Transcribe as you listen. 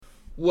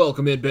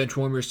Welcome in,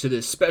 Benchwarmers, to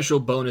this special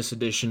bonus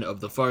edition of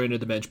the Far End of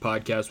the Bench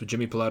podcast with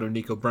Jimmy Pilato and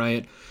Nico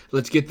Bryant.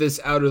 Let's get this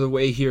out of the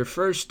way here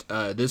first.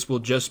 This will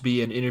just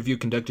be an interview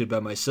conducted by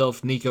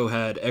myself. Nico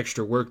had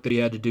extra work that he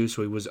had to do,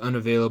 so he was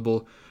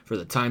unavailable for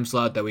the time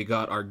slot that we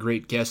got our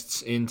great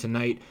guests in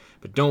tonight.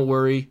 But don't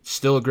worry,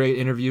 still a great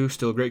interview,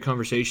 still a great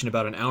conversation,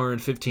 about an hour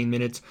and 15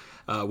 minutes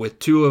with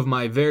two of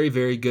my very,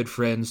 very good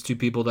friends, two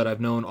people that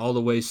I've known all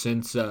the way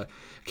since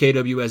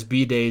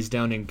KWSB days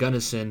down in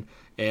Gunnison.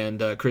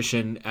 And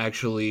Christian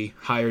actually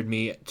hired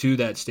me to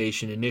that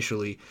station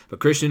initially. But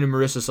Christian and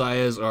Marissa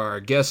Saez are our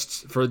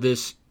guests for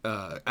this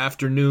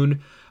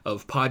afternoon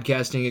of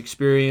podcasting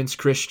experience.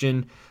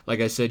 Christian, like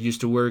I said,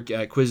 used to work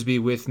at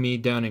Quizby with me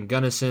down in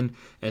Gunnison,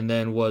 and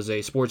then was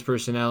a sports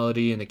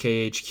personality in the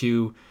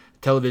KHQ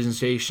television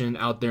station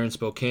out there in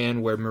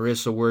Spokane, where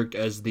Marissa worked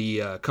as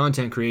the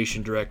content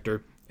creation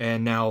director.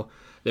 And now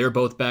they're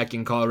both back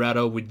in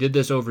Colorado. We did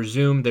this over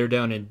Zoom. They're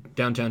down in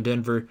downtown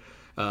Denver.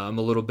 I'm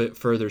a little bit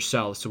further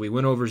south. So we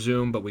went over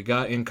Zoom, but we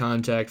got in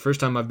contact. First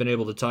time I've been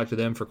able to talk to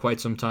them for quite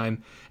some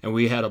time, and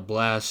we had a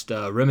blast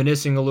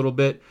reminiscing a little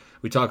bit.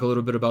 We talk a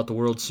little bit about the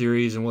World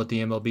Series and what the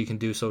MLB can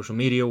do social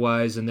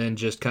media-wise, and then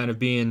just kind of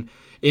being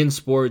in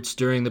sports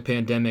during the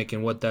pandemic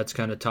and what that's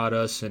kind of taught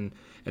us, and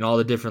all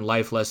the different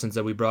life lessons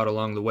that we brought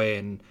along the way,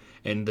 and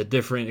the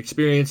different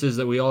experiences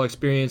that we all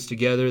experienced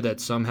together that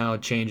somehow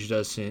changed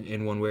us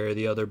in one way or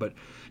the other. But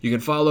you can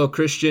follow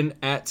Christian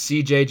at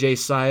CJJ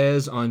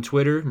Saez on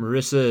Twitter.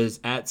 Marissa is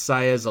at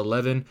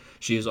Saez11.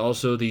 She is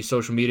also the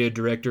social media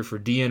director for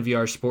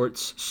DNVR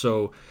Sports.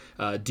 So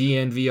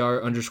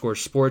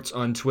DNVR_sports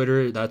on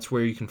Twitter. That's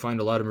where you can find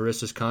a lot of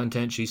Marissa's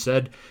content. She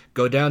said,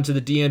 go down to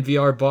the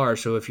DNVR bar.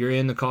 So if you're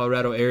in the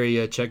Colorado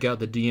area, check out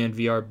the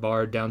DNVR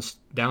bar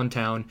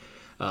downtown.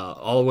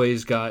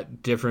 Always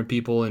got different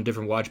people and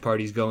different watch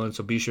parties going,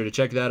 so be sure to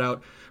check that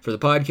out. For the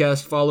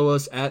podcast, follow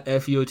us at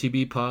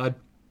FEOTB Pod.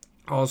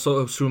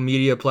 Also, social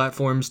media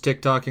platforms,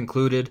 TikTok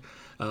included,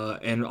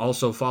 and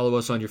also follow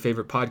us on your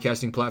favorite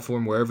podcasting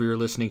platform, wherever you're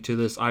listening to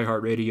this,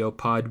 iHeartRadio,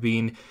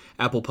 Podbean,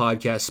 Apple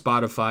Podcasts,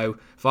 Spotify.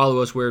 Follow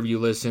us wherever you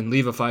listen.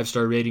 Leave a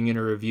 5-star rating and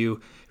a review.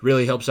 It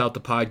really helps out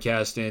the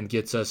podcast and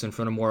gets us in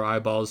front of more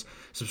eyeballs.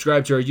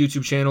 Subscribe to our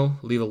YouTube channel.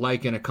 Leave a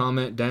like and a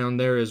comment down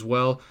there as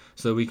well,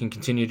 so that we can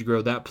continue to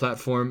grow that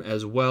platform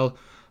as well.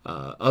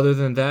 Other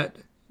than that,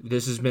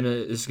 this is going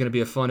to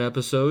be a fun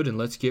episode, and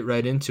let's get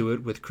right into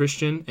it with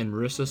Christian and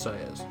Marissa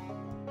Saez.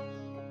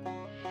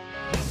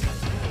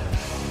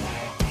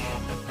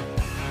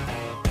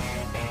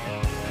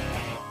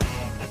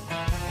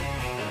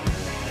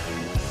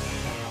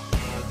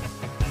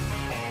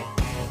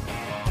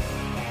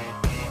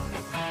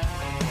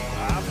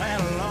 I've had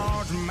a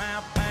large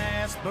mouth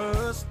pass,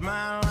 bust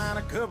my line,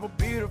 a couple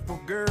beautiful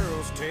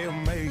girls tell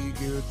me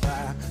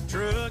goodbye.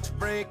 Trucks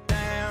break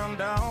down,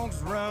 dogs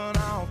run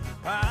off,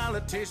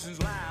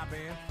 politicians lie, been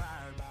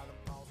fired by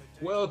the boss.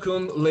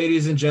 Welcome,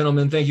 ladies and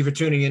gentlemen. Thank you for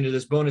tuning into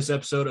this bonus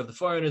episode of the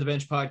Far End of the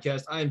Bench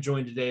podcast. I am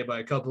joined today by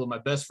a couple of my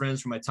best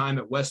friends from my time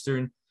at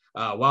Western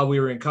while we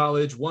were in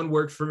college. One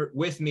worked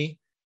with me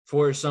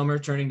for a summer,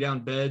 turning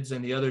down beds,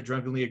 and the other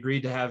drunkenly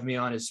agreed to have me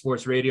on his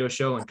sports radio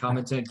show and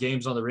commentate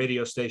games on the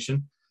radio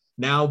station.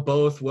 Now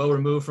both well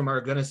removed from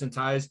our Gunnison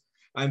ties,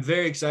 I'm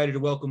very excited to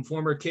welcome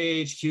former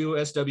KHQ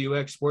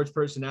SWX sports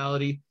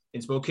personality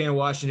in Spokane,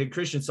 Washington,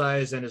 Christian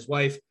Saez, and his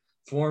wife,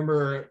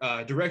 former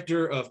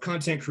director of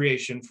content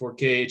creation for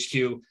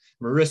KHQ,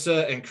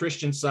 Marissa and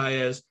Christian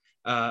Saez.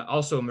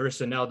 Also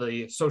Marissa, now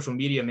the social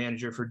media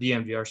manager for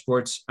DNVR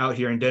Sports out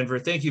here in Denver.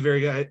 Thank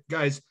you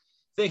guys.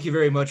 Thank you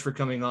very much for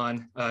coming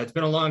on. It's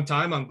been a long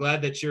time. I'm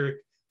glad that you're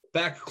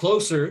back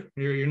closer.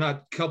 You're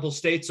not a couple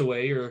states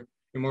away. You're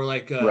more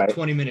like a Right.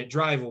 20-minute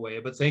drive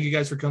away. But thank you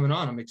guys for coming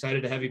on. I'm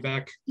excited to have you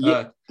back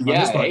Yeah, on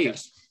this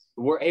podcast.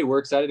 We're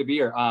excited to be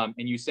here. And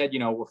you said,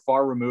 we're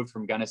far removed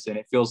from Gunnison.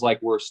 It feels like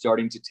we're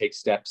starting to take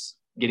steps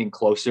getting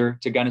closer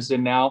to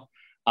Gunnison now.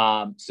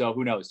 So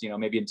who knows,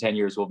 maybe in 10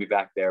 years we'll be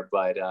back there,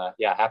 but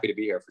happy to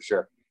be here for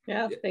sure.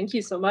 Yeah, thank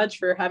you so much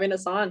for having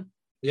us on.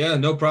 Yeah,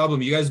 no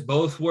problem. You guys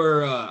both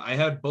were, I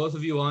had both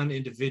of you on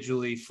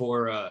individually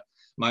for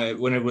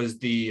when it was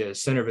the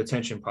Center of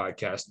Attention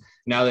podcast.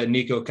 Now that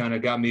Nico kind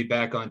of got me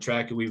back on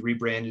track and we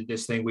rebranded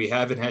this thing, we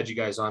haven't had you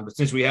guys on, but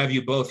since we have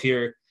you both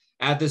here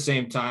at the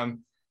same time,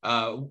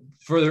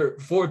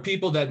 for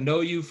people that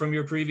know you from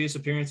your previous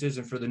appearances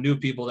and for the new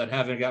people that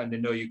haven't gotten to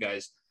know you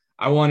guys,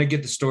 I want to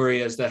get the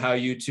story as to how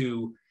you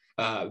two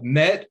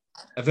met,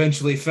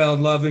 eventually fell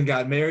in love and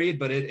got married,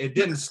 but it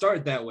didn't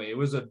start that way. It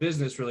was a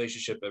business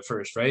relationship at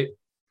first, right?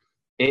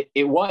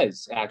 It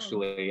was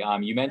actually,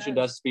 you mentioned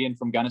us being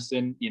from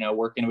Gunnison,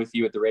 working with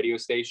you at the radio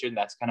station.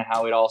 That's kind of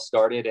how it all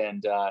started.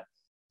 And,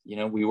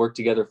 we worked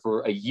together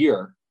for a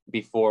year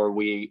before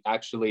we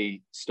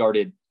actually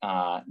started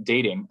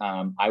dating.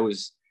 I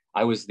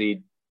was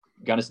the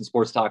Gunnison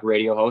Sports Talk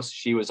radio host.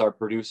 She was our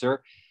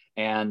producer.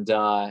 And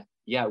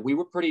we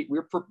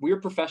were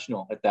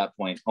professional at that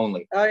point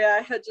only. Oh yeah,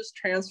 I had just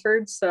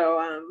transferred, so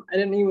I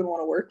didn't even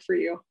want to work for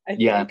you. I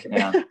think.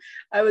 Yeah.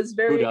 I was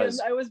very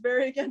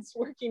against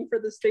working for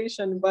the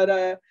station,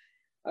 but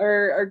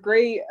our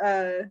great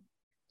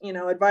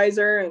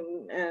advisor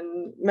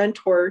and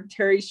mentor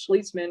Terry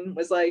Schlitzman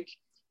was like,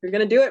 "You're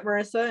gonna do it,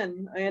 Marissa,"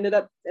 and it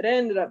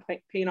ended up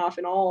paying off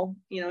in all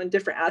in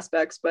different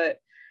aspects. But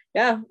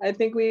yeah, I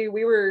think we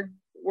were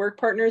work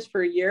partners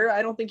for a year.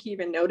 I don't think he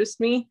even noticed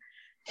me,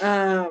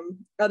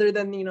 other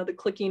than the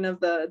clicking of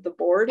the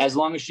board. As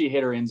long as she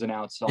hit her ins and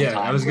outs on time.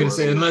 I was gonna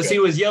say, unless he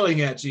was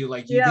yelling at you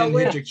like you didn't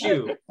hit your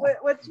cue,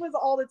 which was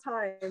all the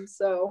time.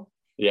 So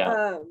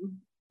yeah,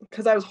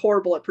 because I was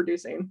horrible at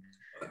producing.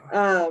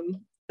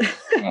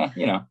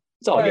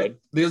 It's all good.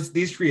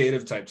 These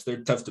creative types,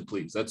 they're tough to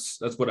please. That's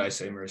what I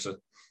say, Marissa.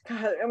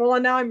 God, well,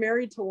 now I'm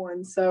married to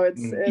one, so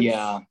it's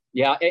yeah.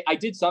 I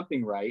did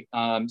something right.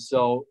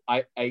 So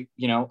I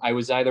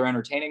was either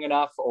entertaining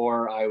enough,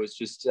 or I was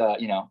just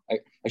I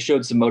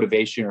showed some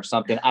motivation or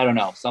something. I don't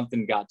know,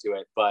 something got to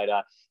it. But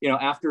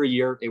after a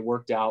year, it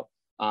worked out.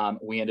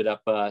 We ended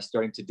up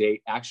starting to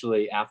date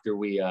actually after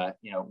we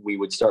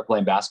would start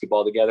playing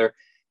basketball together,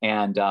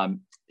 and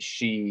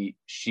she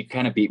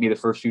kind of beat me the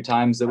first few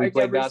times that we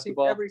played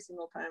basketball. Every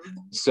single time.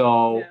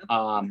 So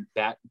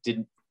that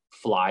didn't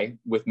fly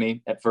with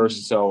me at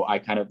first. So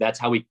that's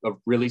how we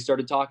really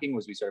started talking,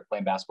 was we started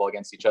playing basketball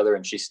against each other,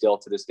 and she still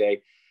to this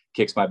day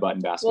kicks my butt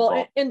in basketball.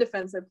 Well, in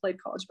defense, I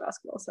played college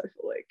basketball, so I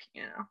feel like,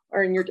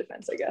 or in your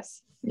defense, I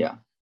guess. Yeah.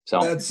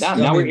 So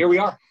now here we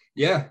are.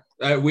 Yeah.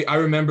 I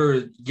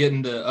remember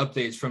getting the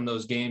updates from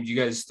those games. You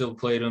guys still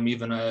played them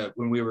even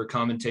when we were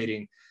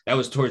commentating. That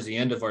was towards the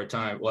end of our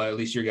time. Well, at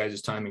least your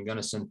guys' time in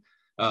Gunnison.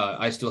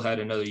 I still had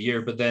another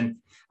year, but then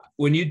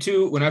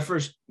when I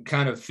first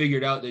kind of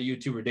figured out that you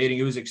two were dating,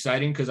 it was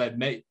exciting because I'd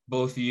met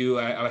both of you.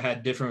 I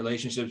had different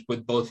relationships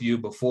with both of you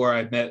before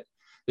I met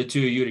the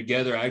two of you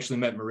together. I actually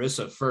met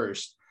Marissa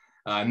first.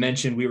 I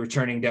mentioned we were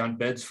turning down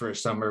beds for a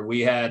summer.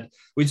 We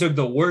took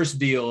the worst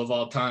deal of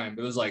all time.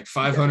 It was like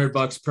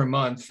 $500 per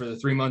month for the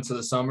 3 months of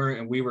the summer,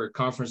 and we were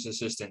conference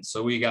assistants.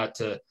 So we got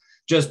to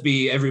just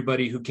be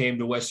everybody who came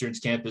to Western's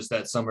campus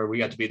that summer. We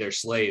got to be their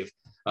slave.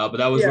 But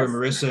that was where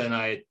Marissa and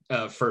I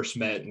first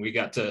met, and we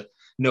got to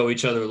know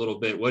each other a little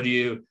bit. What do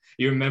you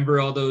remember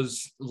all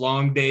those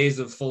long days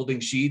of folding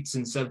sheets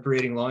and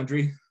separating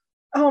laundry?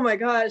 Oh my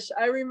gosh.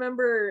 I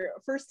remember,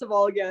 first of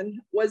all, again,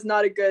 was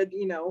not a good,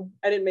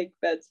 I didn't make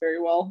beds very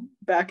well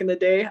back in the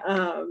day.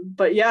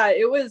 But yeah,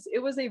 it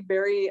was a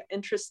very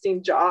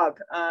interesting job.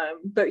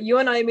 But you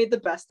and I made the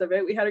best of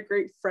it. We had a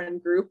great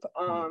friend group.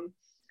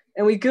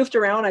 And we goofed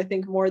around, I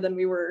think, more than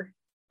we were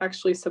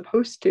actually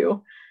supposed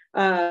to.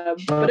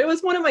 But it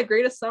was one of my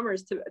greatest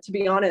summers, to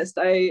be honest.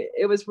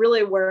 It was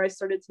really where I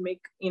started to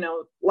make,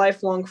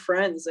 lifelong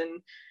friends.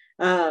 And,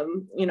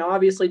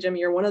 obviously,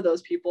 Jimmy, you're one of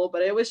those people,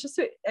 but it was just,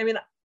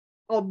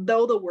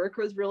 although the work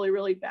was really,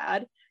 really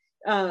bad,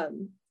 I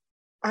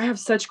have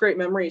such great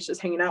memories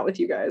just hanging out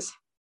with you guys.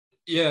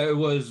 Yeah, it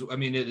was.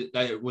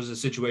 It was a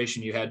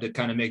situation you had to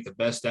kind of make the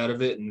best out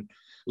of it. And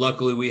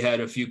luckily we had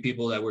a few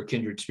people that were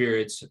kindred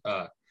spirits.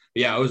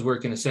 I was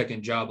working a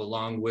second job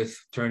along with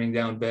turning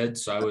down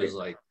beds. So I was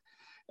like,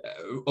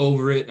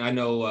 over it. I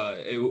know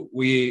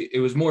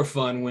it was more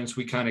fun once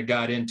we kind of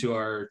got into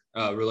our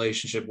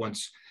relationship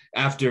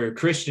after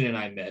Christian and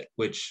I met,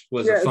 which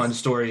was a fun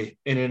story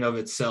in and of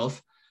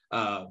itself.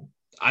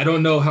 I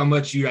don't know how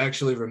much you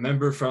actually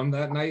remember from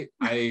that night.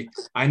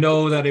 I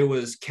know that it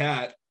was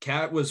Kat.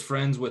 Kat was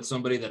friends with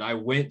somebody that I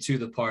went to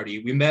the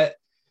party. We met,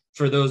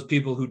 for those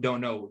people who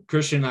don't know,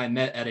 Christian and I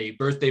met at a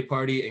birthday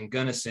party in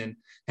Gunnison.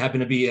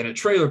 Happened to be at a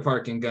trailer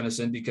park in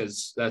Gunnison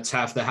because that's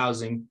half the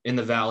housing in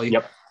the valley.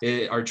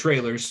 Are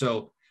trailers.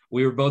 So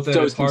we were both at a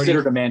party. So it's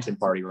considered a mansion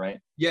party, right?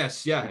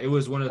 Yes. Yeah. It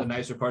was one of the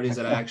nicer parties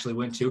that I actually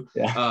went to.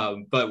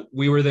 But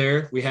we were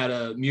there. We had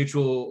a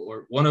mutual,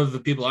 or one of the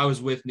people I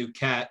was with knew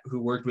Kat, who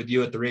worked with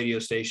you at the radio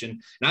station.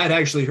 And I had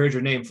actually heard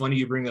your name. Funny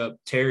you bring up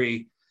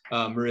Terry,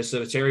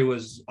 Marissa. Terry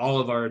was all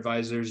of our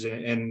advisors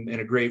and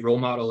a great role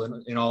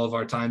model in all of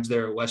our times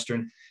there at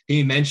Western.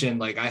 He mentioned,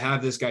 like, I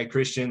have this guy,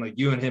 Christian, like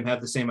you and him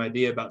have the same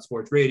idea about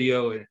sports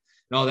radio and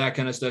all that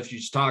kind of stuff. You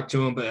just talk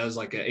to him, but as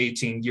like an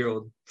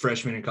 18-year-old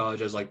freshman in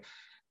college, I was like,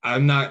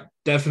 I'm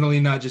definitely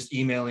not just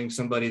emailing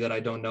somebody that I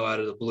don't know out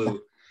of the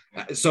blue.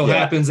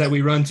 Happens that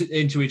we run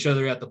into each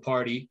other at the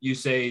party. You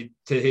say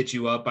to hit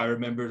you up. I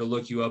remember to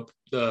look you up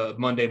the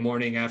Monday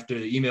morning after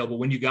the email. But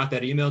when you got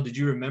that email, did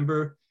you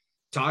remember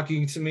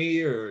talking to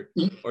me or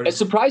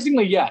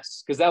Surprisingly,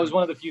 yes, because that was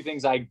one of the few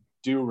things I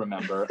do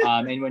remember.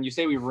 And when you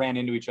say we ran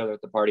into each other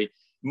at the party,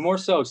 more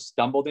so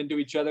stumbled into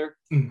each other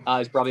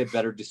is probably a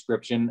better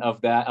description of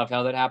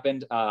how that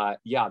happened.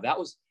 That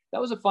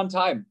was a fun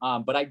time.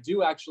 But I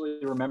do actually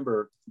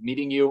remember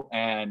meeting you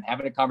and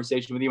having a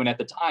conversation with you. And at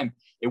the time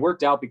it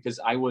worked out because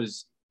I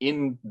was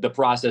in the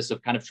process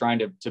of kind of trying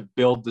to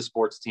build the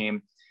sports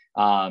team,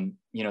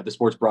 the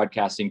sports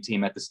broadcasting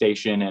team at the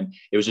station. And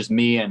it was just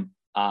me and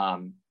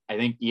I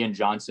think Ian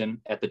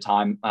Johnson at the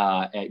time.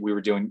 We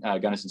were doing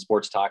Gunnison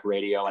Sports Talk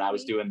Radio, and I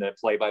was doing the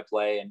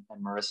play-by-play, and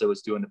Marissa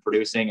was doing the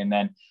producing. And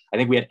then I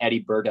think we had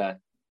Eddie Berta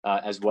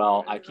as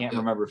well. I can't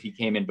remember if he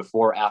came in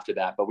before or after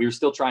that, but we were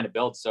still trying to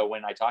build. So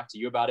when I talked to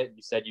you about it,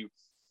 you said you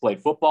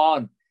played football,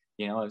 and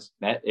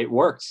it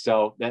worked.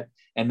 So that,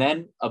 and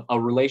then a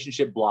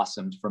relationship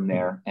blossomed from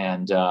there,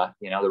 and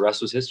the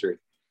rest was history.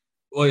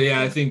 Well,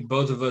 yeah, I think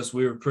both of us,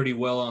 we were pretty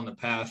well on the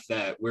path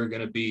that we're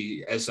going to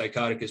be as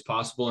psychotic as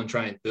possible and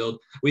try and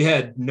build. We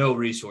had no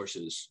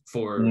resources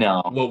for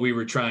what we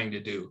were trying to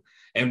do.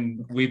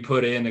 And we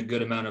put in a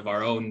good amount of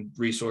our own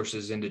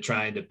resources into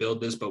trying to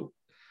build this. But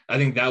I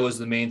think that was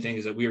the main thing,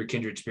 is that we were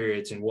kindred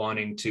spirits and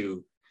wanting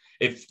to,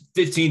 if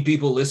 15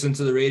 people listened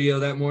to the radio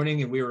that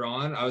morning and we were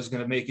on, I was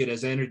going to make it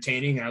as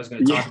entertaining. And I was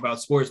going to talk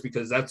about sports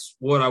because that's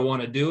what I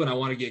want to do. And I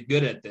want to get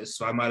good at this.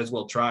 So I might as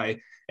well try.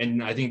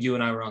 And I think you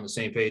and I were on the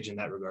same page in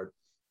that regard.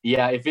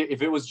 Yeah. If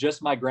it was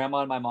just my grandma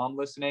and my mom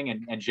listening,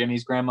 and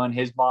Jimmy's grandma and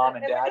his mom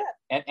and dad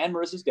and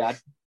Marissa's dad,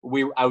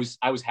 I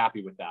was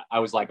happy with that. I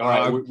was like, all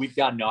right, we've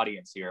got an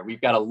audience here.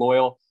 We've got a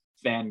loyal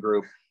fan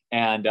group.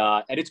 And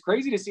it's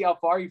crazy to see how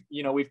far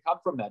we've come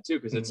from that too.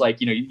 Cause it's like,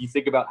 you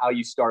think about how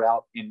you start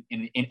out in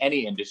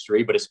any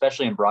industry, but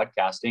especially in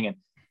broadcasting. And,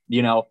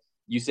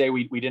 you say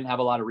we didn't have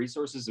a lot of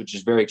resources, which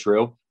is very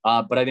true.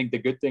 But I think the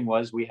good thing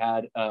was we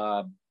had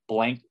a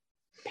blank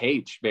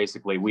page.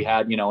 Basically, we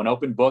had, an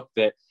open book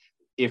that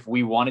if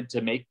we wanted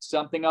to make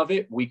something of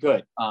it, we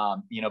could,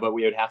 but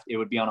it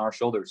would be on our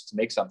shoulders to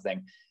make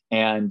something.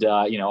 And,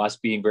 us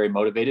being very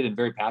motivated and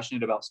very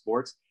passionate about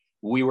sports,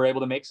 we were able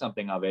to make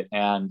something of it.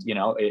 And,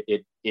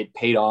 it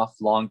paid off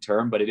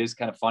long-term, but it is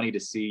kind of funny to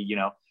see,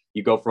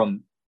 you go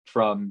from,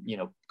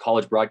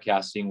 college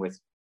broadcasting with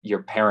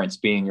your parents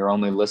being your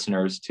only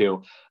listeners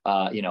to,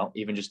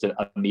 even just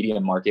a media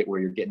market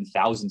where you're getting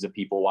thousands of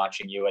people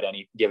watching you at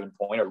any given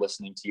point or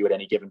listening to you at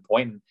any given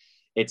point. And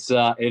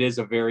it is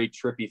a very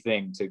trippy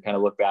thing to kind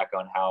of look back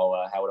on how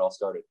it all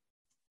started.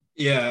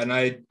 Yeah. And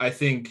I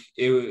think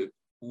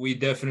we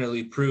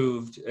definitely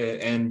proved,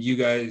 and you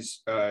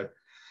guys,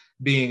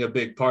 being a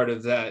big part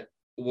of that,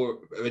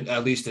 or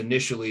at least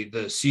initially,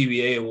 the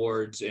CBA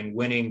awards and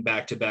winning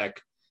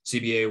back-to-back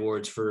CBA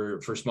awards for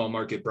small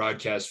market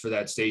broadcasts for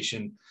that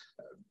station.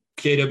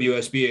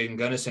 KWSB in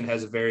Gunnison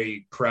has a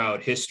very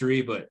proud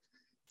history, but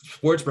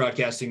sports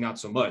broadcasting, not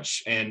so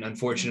much. And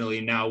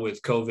unfortunately now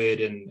with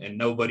COVID and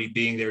nobody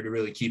being there to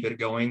really keep it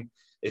going,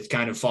 it's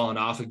kind of fallen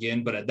off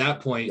again. But at that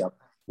point,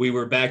 we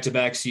were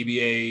back-to-back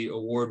CBA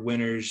award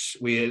winners.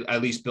 We had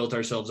at least built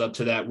ourselves up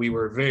to that. We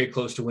were very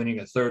close to winning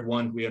a third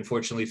one. We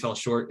unfortunately fell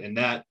short in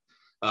that.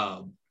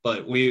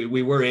 But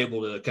we were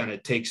able to kind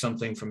of take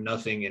something from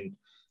nothing and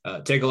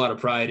take a lot of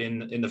pride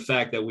in the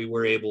fact that we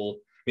were able.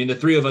 I mean, the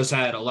three of us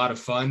had a lot of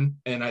fun,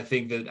 and I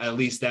think that at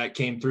least that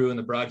came through in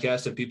the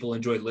broadcast and people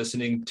enjoyed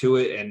listening to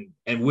it.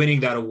 And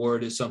winning that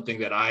award is something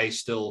that I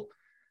still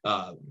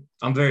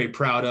I'm very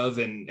proud of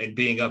and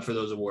being up for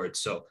those awards.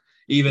 So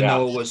even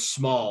though it was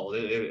small,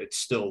 it's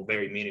still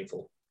very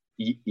meaningful.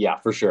 Yeah,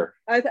 for sure.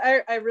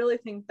 I really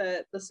think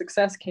that the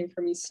success came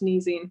from you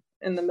sneezing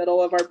in the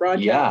middle of our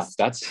broadcast.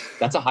 Yeah,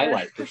 that's a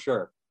highlight for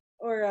sure.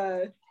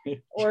 Or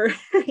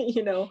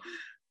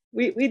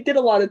we did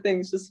a lot of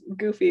things just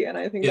goofy, and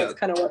I think that's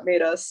kind of what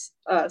made us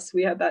us.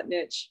 We had that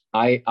niche.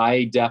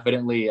 I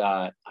definitely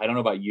I don't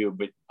know about you,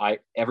 but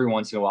every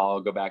once in a while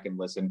I'll go back and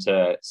listen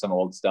to some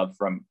old stuff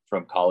from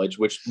college,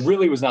 which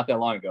really was not that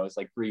long ago. It's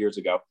like 3 years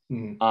ago.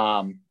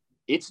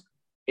 It's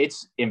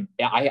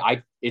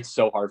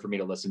so hard for me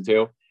to listen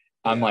to.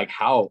 I'm like,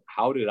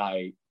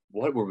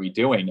 what were we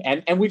doing?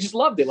 And we just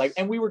loved it. Like,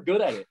 and we were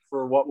good at it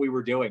for what we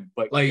were doing.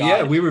 But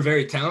we were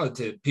very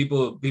talented.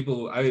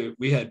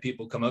 We had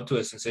people come up to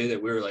us and say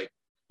that we were like,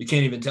 you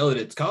can't even tell it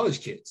it's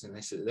college kids. And I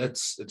said,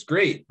 that's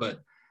great. But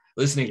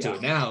listening to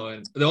it now,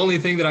 and the only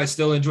thing that I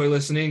still enjoy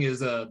listening is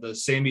the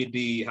Sammy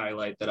D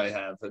highlight that I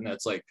have. And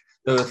that's like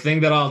the thing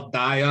that I'll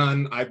die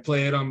on. I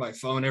play it on my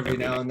phone every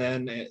now and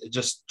then,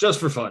 just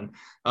for fun.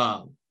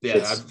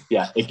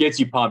 It gets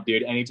you pumped,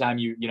 dude. Anytime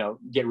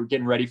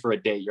getting ready for a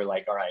date, you're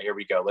like, all right, here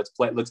we go. Let's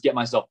play. Let's get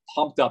myself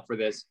pumped up for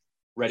this.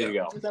 Ready to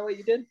go. Is that what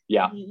you did?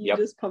 Yeah. You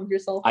just pumped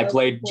yourself I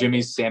played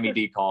Jimmy's Sammy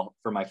D call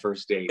for my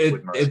first date.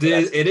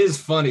 It is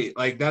funny.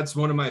 Like, that's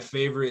one of my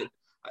favorite.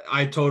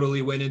 I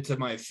totally went into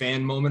my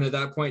fan moment at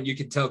that point. You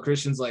could tell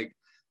Christian's like,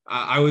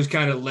 I was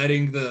kind of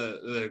letting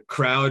the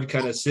crowd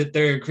kind of sit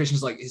there, and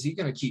Christian's like, is he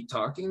going to keep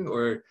talking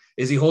or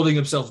is he holding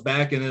himself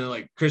back? And then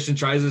like Christian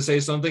tries to say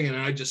something and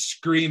I just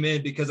scream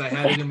in because I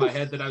had it in my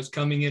head that I was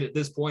coming in at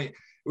this point.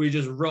 We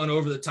just run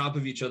over the top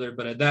of each other.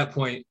 But at that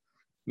point,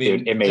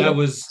 that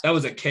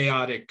was a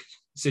chaotic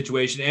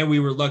situation. And we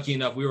were lucky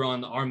enough, we were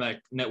on the RMAC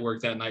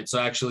network that night. So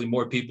actually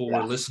more people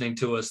were listening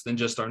to us than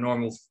just our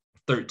normal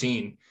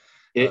 13.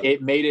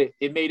 It made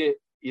it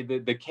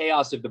the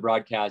chaos of the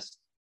broadcast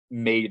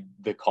made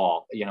the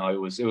call. It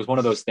was one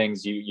of those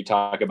things you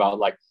talk about,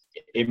 like,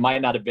 it might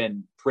not have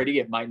been pretty,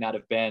 it might not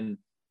have been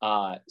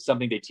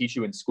something they teach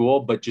you in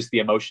school, but just the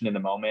emotion in the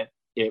moment,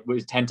 it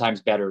was 10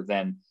 times better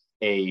than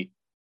a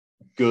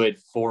good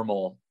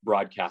formal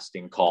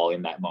broadcasting call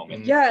in that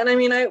moment. Yeah. And I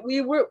mean,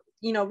 we were,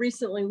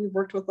 recently we've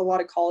worked with a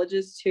lot of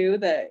colleges too,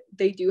 that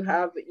they do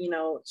have,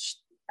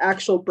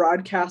 actual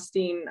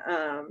broadcasting,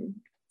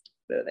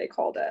 what are they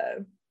called?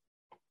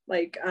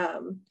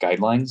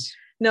 Guidelines?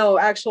 No,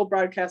 actual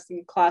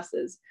broadcasting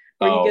classes.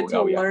 where you get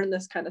to learn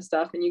this kind of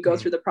stuff and you go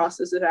through the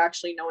process of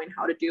actually knowing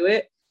how to do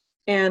it.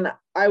 And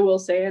I will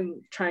say,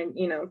 and trying,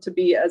 to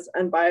be as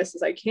unbiased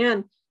as I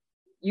can,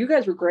 you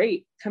guys were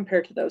great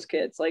compared to those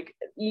kids. Like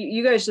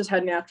you guys just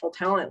had natural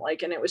talent,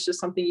 and it was just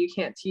something you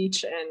can't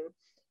teach. And,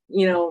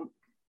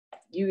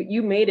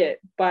 you made it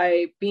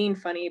by being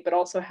funny, but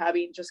also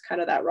having just kind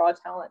of that raw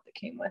talent that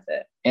came with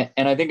it.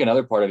 And I think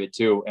another part of it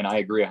too, and I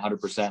agree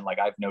 100%, like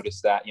I've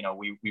noticed that,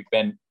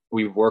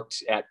 we've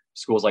worked at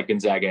schools like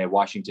Gonzaga at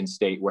Washington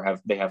State, where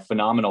they have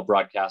phenomenal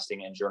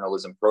broadcasting and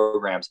journalism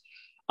programs.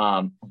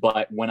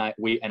 But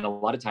and a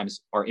lot of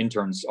times our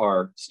interns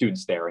are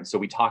students there. And so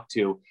we talk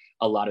to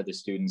a lot of the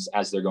students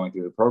as they're going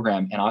through the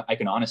program. And I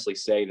can honestly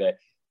say that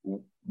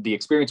the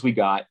experience we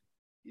got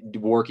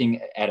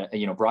working at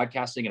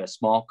broadcasting at a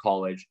small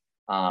college,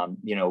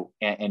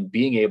 and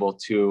being able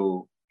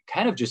to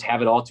kind of just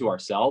have it all to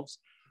ourselves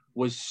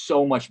was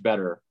so much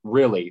better,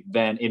 really,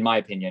 than, in my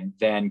opinion,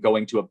 than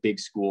going to a big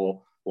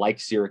school like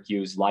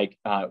Syracuse, like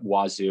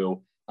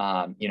Wazoo,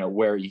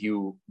 where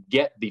you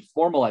get the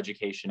formal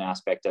education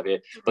aspect of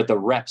it, but the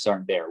reps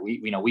aren't there.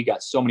 We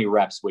got so many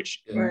reps,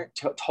 which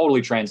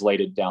totally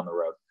translated down the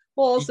road.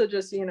 Well, also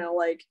just,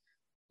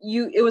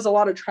 it was a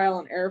lot of trial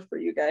and error for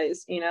you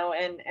guys,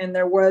 and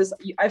there was,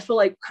 I feel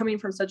like coming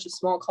from such a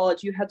small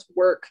college, you had to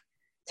work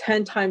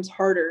 10 times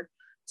harder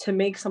to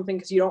make something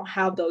because you don't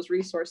have those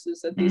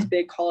resources that these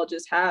big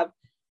colleges have.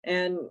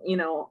 And,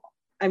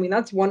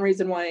 that's one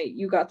reason why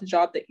you got the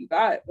job that you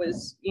got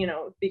was,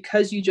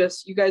 because you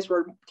guys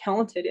were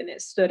talented and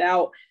it stood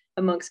out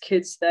amongst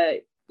kids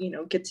that,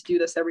 get to do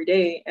this every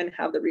day and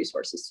have the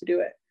resources to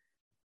do it.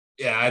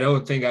 Yeah, I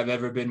don't think I've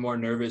ever been more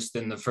nervous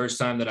than the first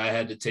time that I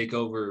had to take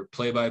over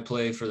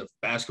play-by-play for the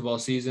basketball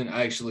season.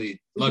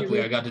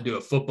 Luckily, I got to do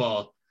a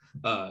football,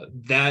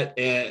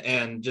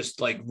 and just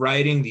like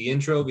writing the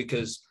intro,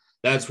 because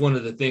that's one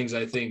of the things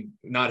I think,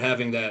 not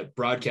having that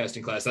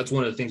broadcasting class, that's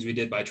one of the things we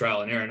did by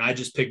trial and error. And I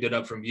just picked it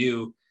up from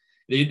you.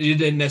 You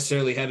didn't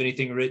necessarily have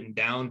anything written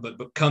down,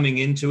 but coming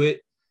into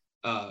it,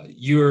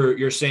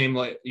 you're saying,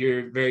 like,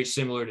 you're very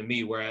similar to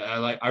me, where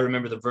I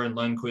remember the Vern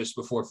Lundquist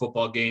before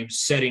football games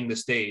setting the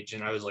stage,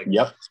 and I was like,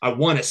 yep, I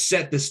want to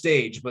set the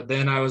stage, but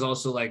then I was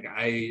also like,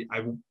 I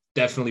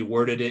definitely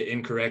worded it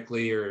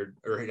incorrectly or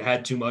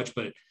had too much,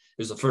 but it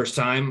was the first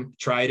time,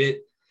 tried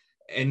it,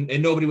 and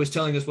nobody was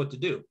telling us what to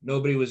do.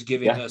 Nobody was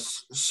giving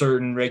us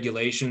certain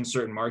regulations,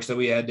 certain marks that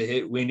we had to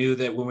hit. We knew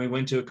that when we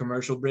went to a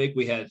commercial break,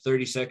 we had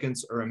 30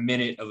 seconds or a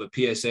minute of a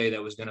PSA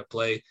that was going to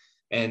play.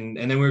 And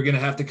then we were going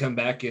to have to come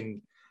back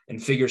and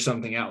figure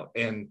something out.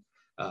 And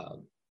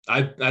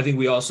I think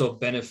we also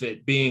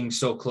benefit being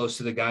so close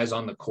to the guys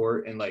on the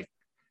court and like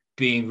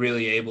being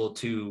really able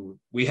to,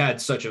 we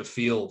had such a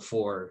feel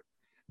for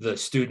the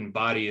student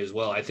body as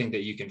well. I think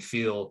that you can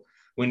feel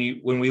when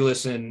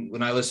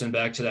I listen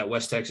back to that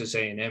West Texas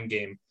A&M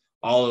game,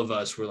 all of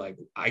us were like,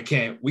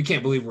 we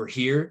can't believe we're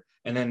here.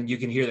 And then you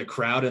can hear the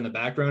crowd in the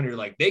background. You're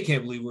like, they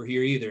can't believe we're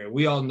here either. And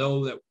we all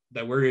know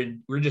that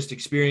we're just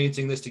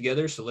experiencing this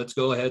together. So let's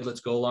go ahead.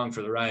 Let's go along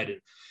for the ride. And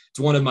it's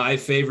one of my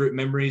favorite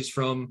memories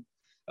from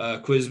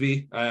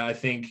Quizby. I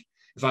think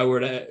if I were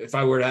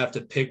to have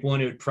to pick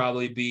one, it would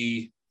probably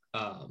be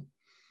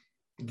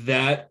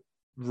that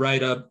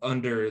right up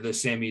under the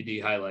Sammy D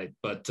highlight.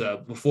 But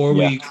before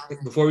we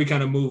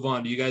kind of move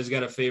on, do you guys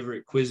got a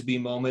favorite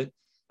Quizby moment,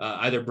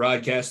 either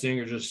broadcasting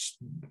or just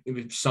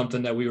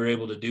something that we were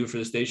able to do for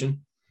the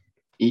station?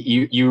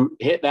 You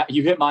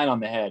hit mine on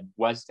the head.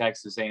 West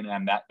Texas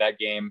A&M, that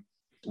game.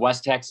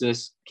 West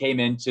Texas came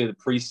into the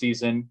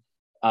preseason.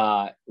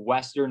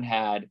 Western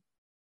had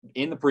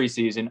in the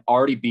preseason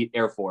already beat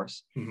Air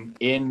Force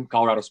in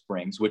Colorado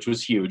Springs, which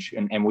was huge.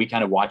 And we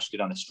kind of watched it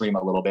on the stream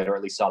a little bit, or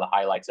at least saw the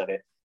highlights of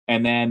it.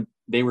 And then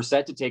they were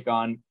set to take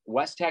on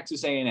West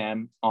Texas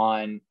A&M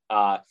on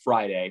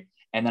Friday.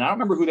 And then I don't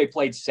remember who they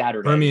played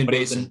Saturday. Permian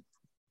Basin.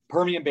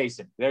 Permian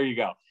Basin. There you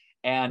go.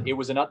 And it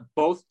was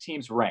both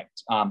teams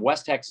ranked.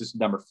 West Texas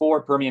number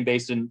 4, Permian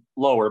Basin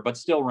lower, but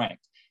still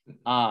ranked.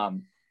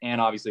 And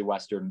obviously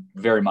Western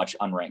very much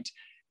unranked.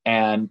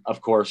 And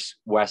of course,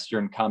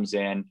 Western comes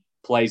in,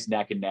 plays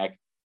neck and neck,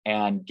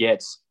 and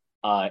gets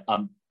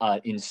an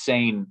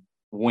insane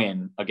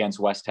win against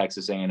West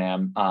Texas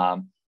A&M.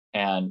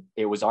 And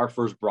it was our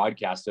first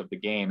broadcast of the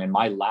game, and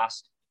my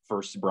last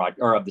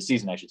of the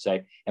season, I should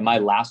say, and my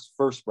last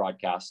first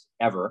broadcast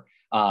ever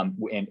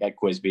at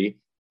Quizby.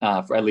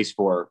 For at least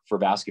for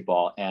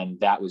basketball. And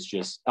that was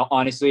just,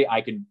 honestly,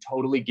 I can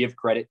totally give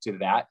credit to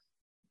that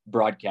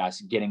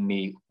broadcast getting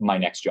me my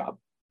next job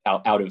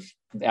out of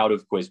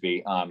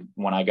Quizby.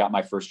 When I got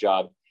my first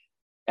job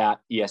at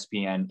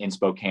ESPN in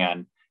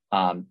Spokane,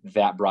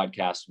 that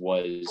broadcast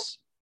was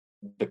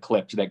the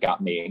clip that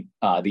got me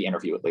the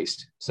interview, at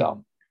least.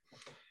 So,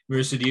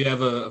 Marissa, do you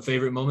have a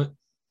favorite moment?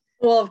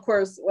 Well, of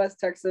course, West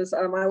Texas.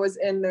 I was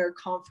in their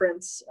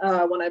conference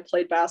when I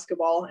played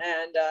basketball,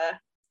 and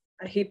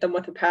I hate them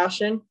with a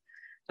passion.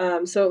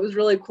 So it was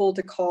really cool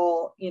to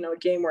call, a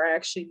game where I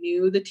actually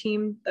knew the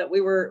team, that we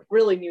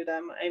really knew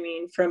them. I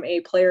mean, from a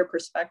player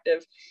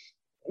perspective.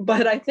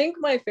 But I think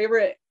my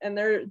favorite, and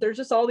there's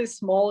just all these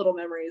small little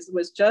memories,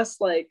 was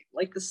just like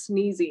the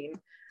sneezing,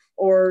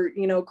 or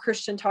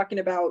Christian talking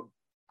about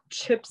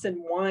chips and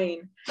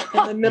wine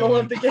in the middle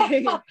of the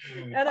game.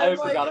 And I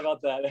forgot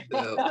about that.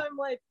 And I'm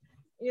like,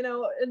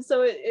 and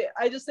so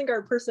I just think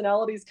our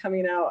personalities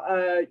coming out,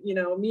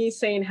 me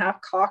saying half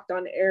cocked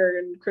on air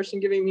and Christian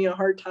giving me a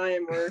hard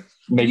time, or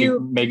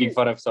making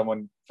fun of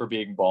someone for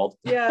being bald.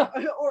 Yeah.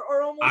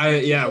 Or almost.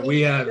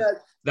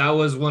 That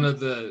was one of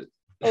the,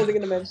 I wasn't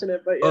going to mention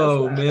it, but yes,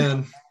 oh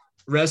man.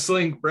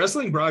 Wrestling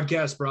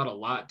broadcast brought a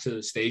lot to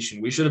the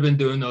station. We should have been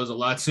doing those a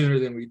lot sooner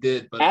than we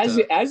did. But as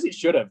it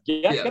should have.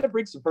 Yeah, gotta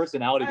bring some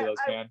personality to those,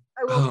 man.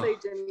 I will say,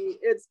 Jimmy,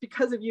 it's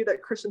because of you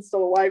that Christian's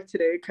still alive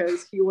today,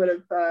 because he would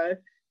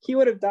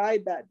have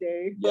died that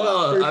day.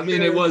 Well, I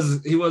mean, he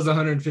was a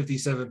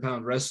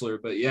 157-pound wrestler,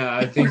 but yeah,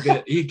 I think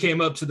that he came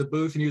up to the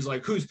booth and he was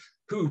like,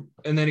 who?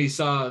 And then he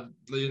saw,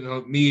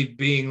 me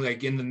being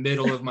like in the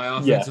middle of my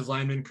offensive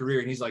lineman career,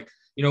 and he's like,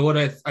 you know what?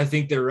 I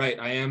think they're right.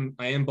 I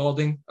am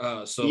balding.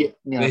 So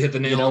they hit the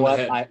nail on the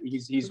head.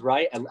 He's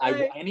right.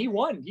 And he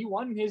won. He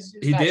won his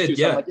he match did. Too,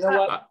 so yeah. Like, you know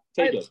what?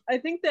 Take it. I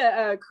think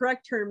the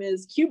correct term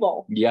is cue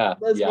ball. Yeah.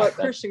 That's what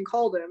Christian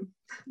called him.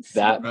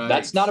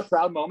 That's not a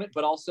proud moment,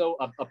 but also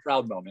a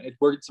proud moment.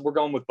 We're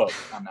going with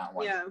both on that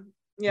one.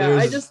 Yeah.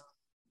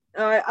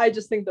 I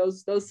just think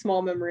those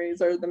small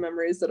memories are the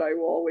memories that I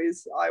will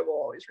always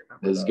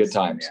remember. This is good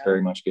times. Yeah.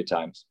 Very much good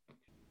times.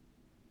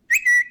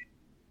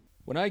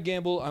 When I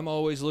gamble, I'm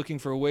always looking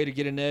for a way to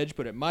get an edge,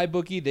 but at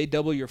MyBookie, they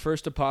double your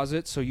first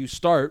deposit, so you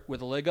start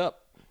with a leg up.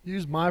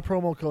 Use my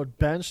promo code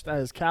BENCH, that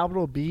is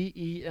capital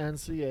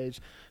BENCH.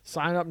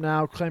 Sign up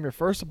now, claim your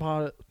first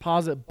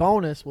deposit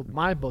bonus with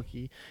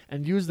MyBookie,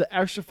 and use the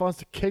extra funds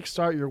to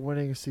kickstart your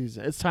winning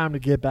season. It's time to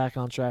get back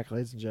on track,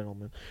 ladies and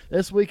gentlemen.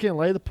 This weekend,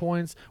 lay the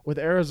points with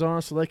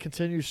Arizona so they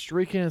continue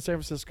streaking in San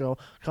Francisco,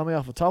 coming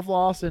off a tough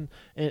loss in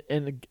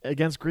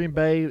against Green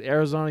Bay.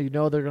 Arizona,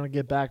 they're going to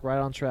get back right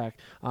on track.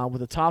 With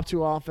the top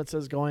two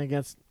offenses going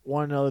against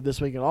one another this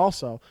weekend.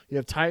 Also, you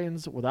have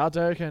Titans without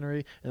Derrick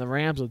Henry and the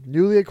Rams with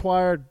newly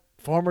acquired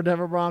former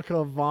Denver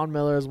Bronco Von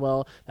Miller as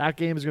well. That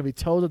game is going to be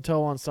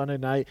toe-to-toe on Sunday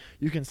night.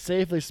 You can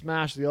safely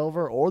smash the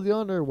over or the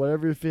under,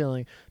 whatever you're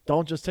feeling.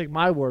 Don't just take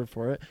my word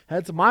for it.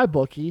 Head to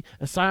MyBookie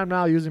and sign up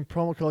now using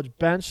promo code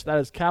BENCH, that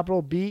is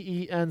capital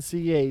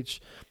BENCH,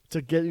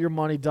 to get your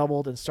money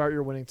doubled and start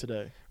your winning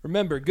today.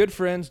 Remember, good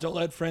friends don't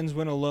let friends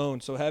win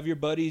alone, so have your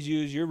buddies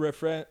use your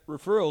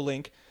referral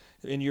link,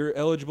 and you're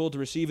eligible to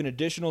receive an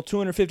additional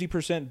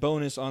 250%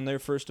 bonus on their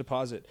first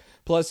deposit.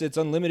 Plus, it's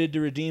unlimited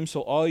to redeem,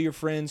 so all your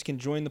friends can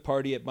join the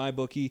party at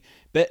MyBookie.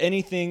 Bet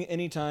anything,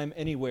 anytime,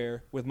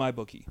 anywhere with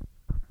MyBookie.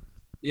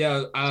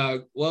 Yeah,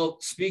 well,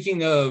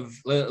 speaking of,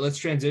 let's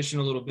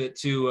transition a little bit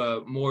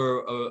to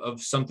more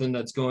of something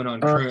that's going on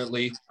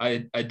currently.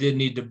 I did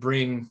need to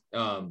bring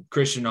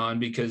Christian on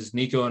because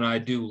Nico and I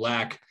do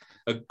lack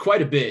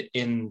quite a bit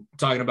in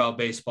talking about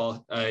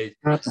baseball.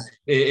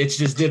 It's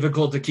just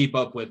difficult to keep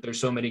up with. There's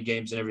so many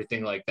games and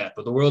everything like that.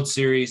 But the World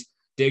Series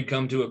did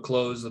come to a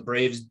close. The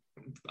Braves,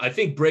 I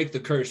think, break the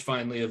curse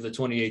finally of the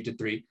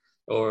 28-3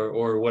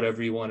 or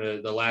whatever you want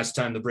to. The last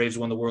time the Braves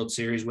won the World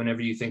Series,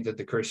 whenever you think that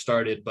the curse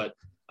started. But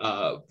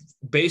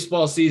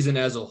baseball season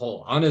as a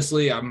whole,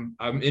 honestly, I'm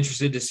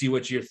interested to see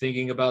what you're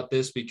thinking about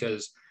this,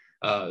 because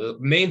the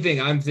main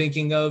thing I'm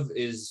thinking of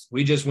is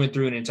we just went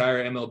through an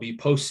entire MLB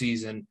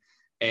postseason.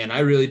 And I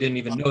really didn't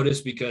even notice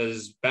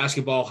because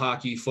basketball,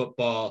 hockey,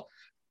 football,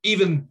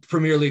 even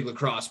Premier League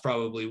lacrosse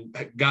probably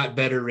got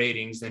better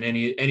ratings than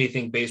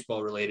anything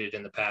baseball related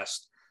in the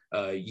past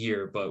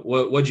year. But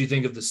what do you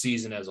think of the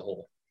season as a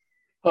whole?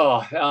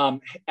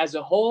 As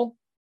a whole,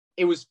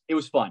 it was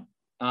fun.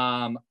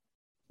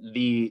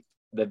 The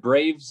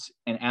Braves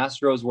and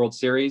Astros World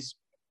Series,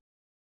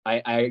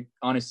 I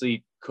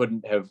honestly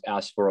couldn't have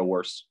asked for a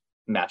worse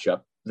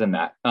matchup than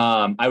that.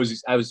 I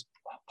was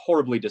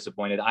horribly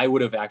disappointed. I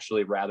would have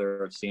actually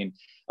rather have seen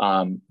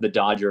the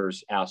Dodger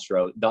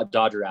Astro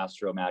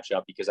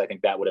matchup, because I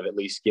think that would have at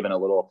least given a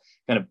little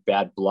kind of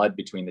bad blood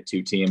between the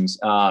two teams,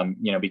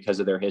 because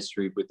of their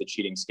history with the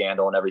cheating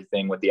scandal and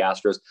everything with the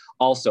Astros.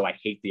 Also, I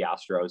hate the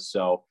Astros,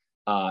 so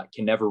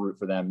can never root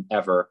for them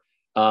ever.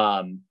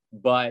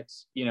 But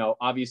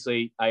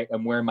obviously I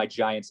am wearing my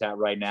Giants hat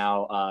right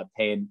now,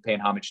 paying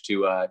homage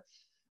to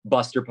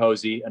Buster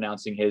Posey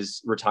announcing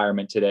his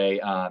retirement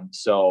today.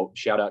 So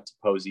shout out to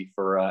Posey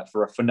for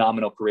a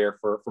phenomenal career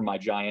for my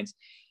Giants.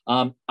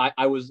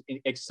 I was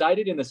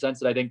excited in the sense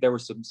that I think there were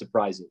some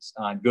surprises,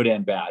 good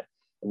and bad,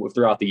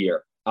 throughout the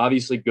year.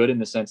 Obviously good in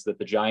the sense that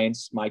the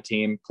Giants, my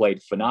team,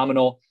 played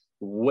phenomenal,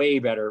 way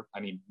better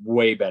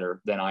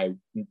than I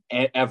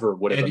ever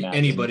would have imagined.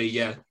 Anybody,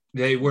 yeah.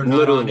 They were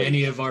not on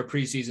any of our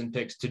preseason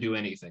picks to do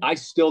anything. I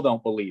still do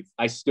not believe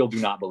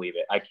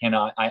it. I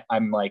cannot. I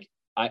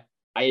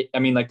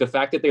mean, like, the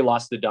fact that they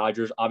lost the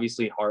Dodgers,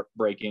 obviously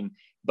heartbreaking,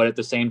 but at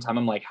the same time,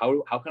 I'm like,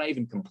 how can I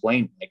even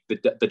complain? Like,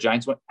 the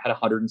Giants had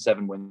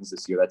 107 wins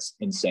this year. That's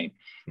insane.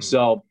 Mm-hmm.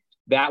 So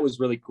that was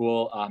really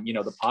cool.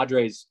 The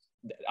Padres,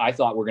 I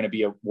thought were going to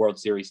be a World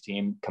Series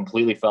team,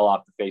 completely fell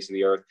off the face of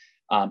the earth.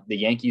 The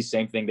Yankees,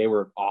 same thing. They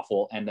were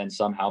awful and then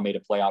somehow made a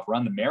playoff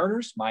run. The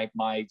Mariners, my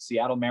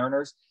Seattle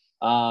Mariners,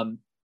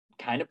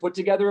 kind of put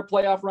together a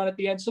playoff run at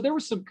the end. So there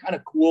was some kind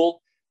of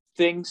cool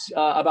things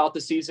about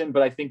the season,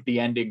 but I think the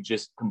ending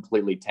just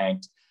completely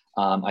tanked.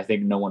 I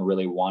think no one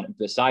really wanted,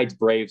 besides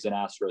Braves and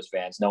Astros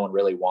fans, no one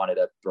really wanted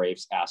a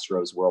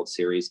Braves-Astros World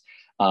Series.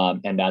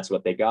 And that's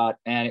what they got.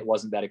 And it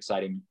wasn't that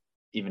exciting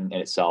even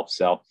in itself.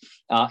 So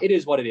it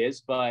is what it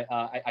is. But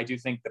I do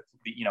think that,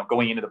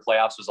 going into the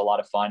playoffs was a lot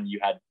of fun. You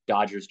had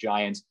Dodgers,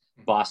 Giants,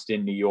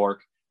 Boston, New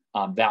York.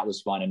 That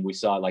was fun. And we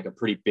saw like a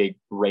pretty big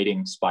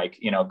rating spike,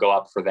 go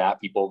up for that.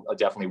 People are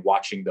definitely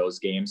watching those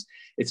games.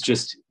 It's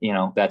just,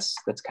 that's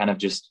kind of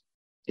just,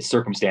 it's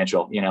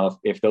circumstantial.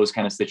 If those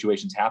kind of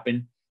situations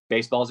happen,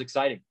 baseball is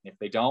exciting. If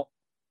they don't,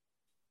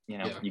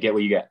 you get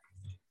what you get.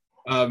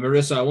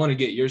 Marissa, I want to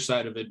get your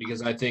side of it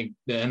because I think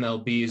the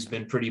MLB has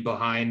been pretty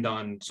behind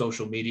on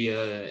social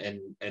media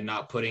and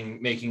not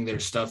making their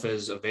stuff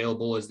as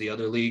available as the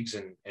other leagues.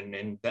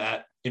 And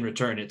that in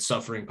return, it's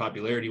suffering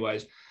popularity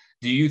wise.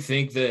 Do you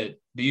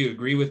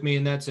agree with me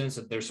in that sense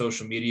that their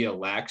social media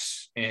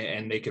lacks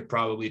and they could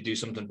probably do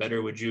something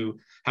better?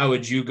 How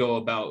would you go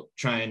about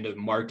trying to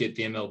market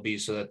the MLB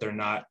so that they're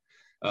not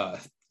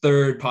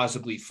third,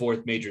 possibly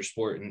fourth major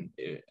sport in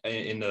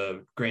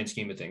the grand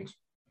scheme of things?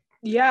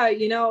 Yeah,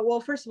 well,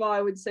 first of all,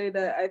 I would say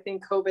that I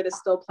think COVID is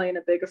still playing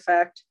a big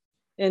effect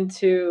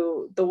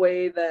into the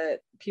way that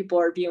people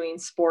are viewing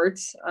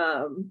sports.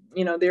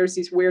 There's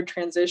these weird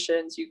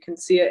transitions. You can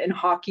see it in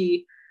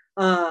hockey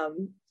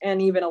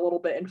and even a little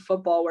bit in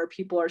football where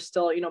people are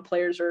still,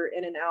 players are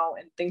in and out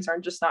and things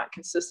aren't just not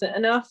consistent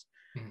enough.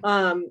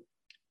 Mm-hmm.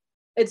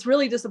 It's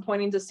really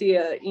disappointing to see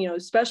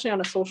especially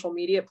on a social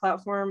media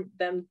platform,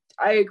 them,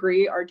 I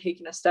agree, are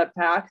taking a step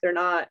back. They're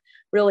not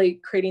really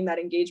creating that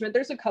engagement.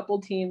 There's a couple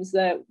teams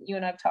that you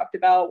and I've talked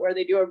about where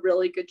they do a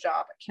really good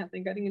job. I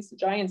think it's the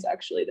Giants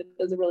actually that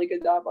does a really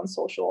good job on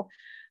social.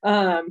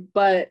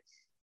 But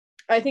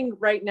I think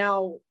right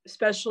now,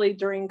 especially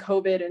during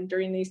COVID and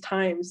during these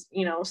times,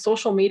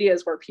 social media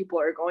is where people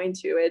are going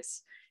to.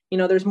 It's,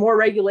 there's more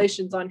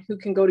regulations on who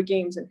can go to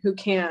games and who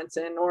can't,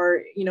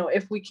 or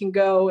if we can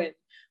go and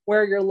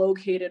where you're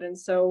located. And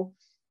so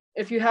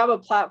if you have a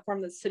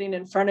platform that's sitting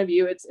in front of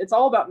you, it's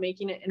all about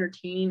making it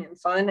entertaining and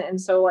fun. And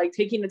so like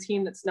taking a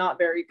team that's not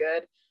very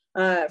good,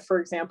 for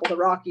example, the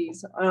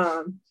Rockies,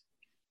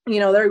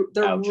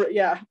 they're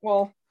yeah,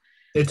 well,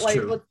 it's like,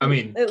 true.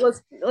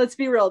 Let's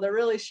be real. They're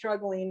really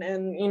struggling.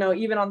 And,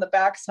 even on the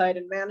backside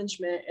and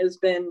management has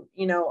been,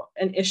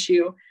 an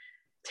issue.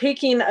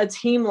 Taking a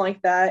team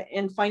like that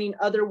and finding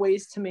other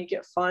ways to make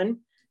it fun.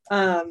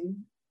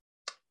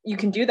 You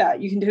can do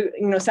that. You can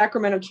do,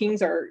 Sacramento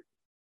Kings are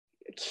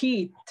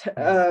key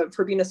to,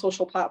 for being a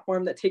social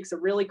platform that takes a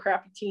really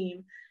crappy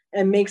team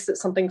and makes it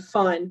something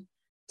fun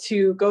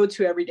to go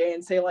to every day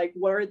and say like,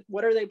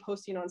 what are they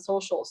posting on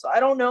social? So I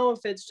don't know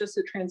if it's just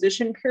a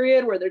transition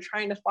period where they're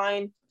trying to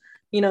find,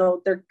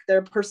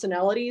 their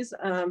personalities,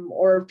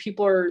 or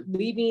people are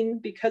leaving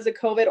because of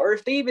COVID, or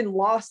if they even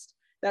lost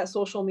that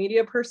social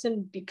media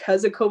person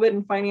because of COVID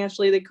and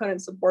financially they couldn't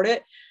support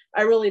it.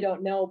 I really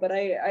don't know, but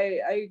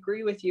I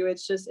agree with you.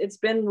 It's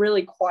been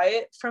really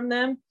quiet from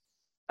them.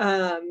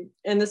 And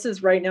this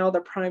is right now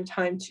the prime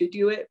time to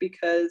do it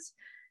because,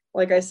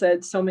 like I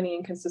said, so many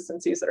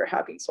inconsistencies that are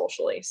happening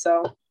socially.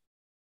 So.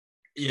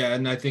 Yeah,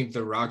 and I think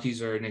the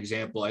Rockies are an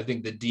example. I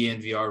think the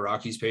DNVR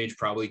Rockies page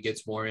probably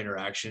gets more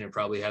interaction and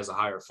probably has a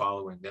higher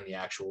following than the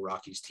actual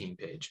Rockies team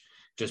page,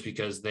 just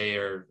because they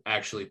are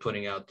actually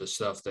putting out the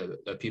stuff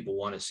that people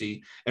want to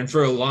see. And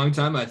for a long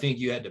time, I think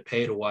you had to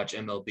pay to watch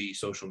MLB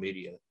social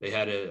media. They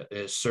had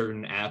a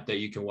certain app that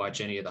you can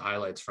watch any of the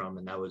highlights from,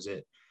 and that was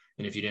it.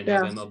 And if you didn't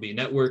have MLB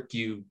Network,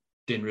 you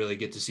didn't really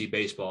get to see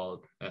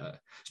baseball,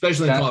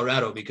 especially in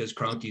Colorado, because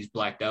Kroenke's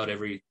blacked out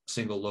every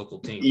single local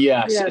team.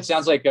 Yes. It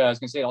sounds like, I was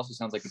going to say, it also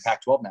sounds like the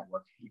Pac-12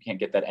 network. You can't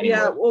get that anywhere.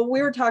 Yeah, well,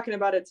 we were talking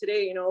about it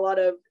today. A lot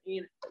of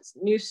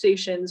news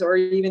stations or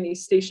even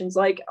these stations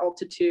like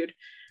Altitude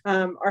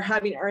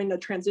are in a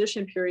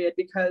transition period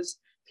because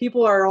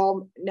people are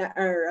all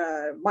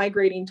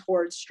migrating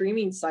towards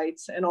streaming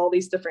sites and all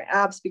these different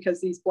apps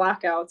because these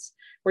blackouts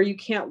where you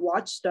can't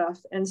watch stuff.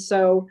 And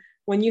so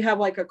when you have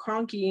like a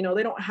Kroenke,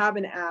 they don't have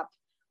an app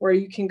where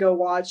you can go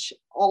watch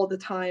all the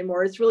time,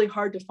 or it's really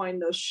hard to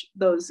find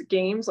those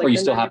games. Like, or you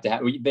still have to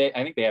have,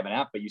 I think they have an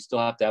app, but you still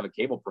have to have a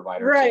cable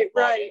provider. Right.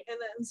 And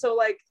then, so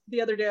like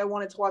the other day I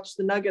wanted to watch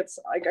the Nuggets.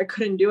 Like I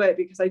couldn't do it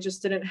because I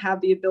just didn't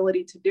have the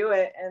ability to do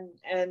it.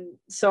 And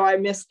so I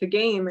missed the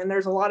game. And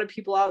there's a lot of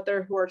people out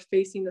there who are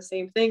facing the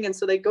same thing. And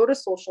so they go to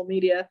social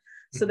media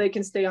so they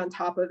can stay on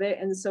top of it.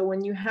 And so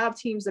when you have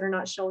teams that are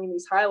not showing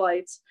these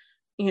highlights,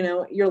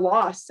 you're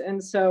lost.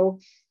 And so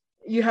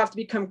you have to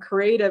become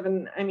creative.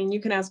 And I mean,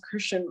 you can ask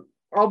Christian,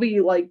 I'll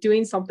be like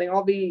doing something,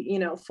 I'll be,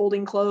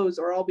 folding clothes,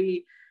 or I'll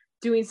be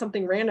doing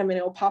something random and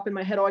it'll pop in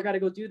my head, oh, I got to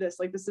go do this.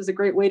 Like, this is a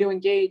great way to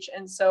engage.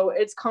 And so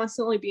it's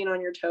constantly being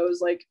on your toes.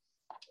 Like,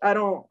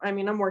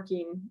 I'm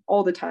working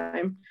all the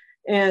time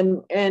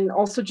and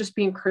also just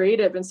being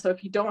creative. And so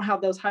if you don't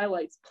have those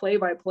highlights, play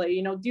by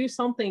play, do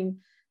something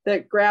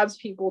that grabs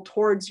people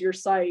towards your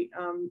site,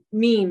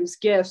 memes,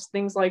 gifs,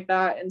 things like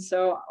that. And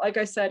so, like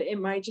I said, it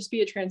might just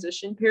be a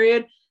transition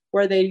period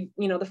where they,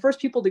 the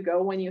first people to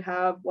go when you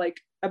have like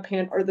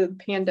the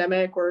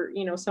pandemic or,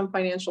 some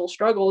financial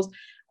struggles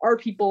are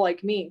people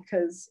like me,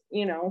 because,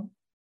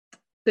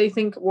 they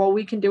think, well,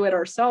 we can do it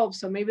ourselves.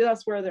 So maybe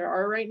that's where they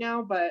are right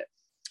now, but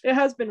it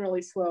has been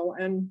really slow.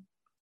 And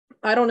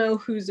I don't know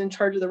who's in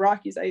charge of the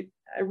Rockies. I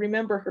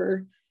remember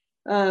her.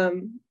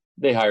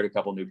 They hired a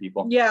couple new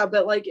people. Yeah,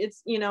 but like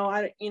it's,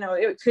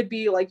 it could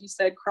be, like you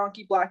said,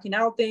 Kroenke blacking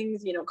out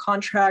things,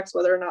 contracts,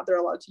 whether or not they're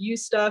allowed to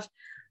use stuff.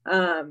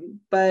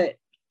 But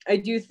I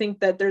do think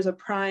that there's a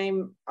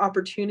prime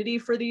opportunity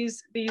for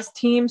these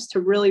teams to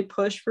really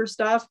push for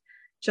stuff,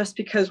 just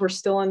because we're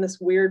still in this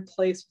weird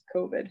place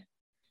with COVID.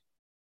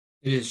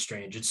 It is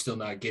strange. It's still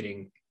not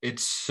getting,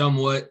 it's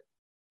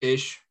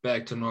somewhat-ish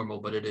back to normal,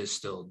 but it is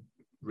still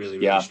really,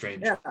 really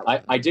strange. Yeah.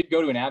 I did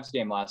go to an Avs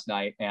game last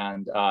night,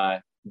 and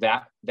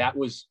that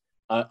was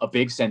a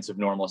big sense of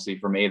normalcy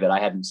for me that I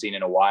hadn't seen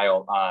in a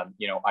while.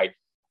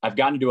 I've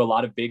gotten to do a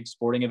lot of big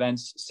sporting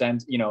events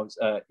since,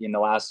 in the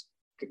last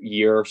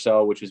year or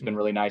so, which has been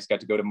really nice.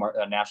 Got to go to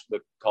the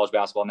college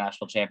basketball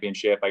national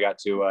championship. I got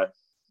to,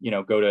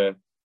 go to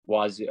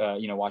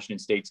Washington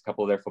State's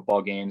couple of their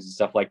football games and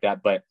stuff like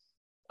that. But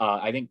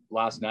I think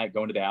last night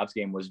going to the Avs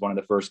game was one of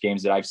the first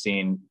games that I've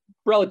seen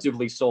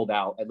relatively sold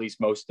out, at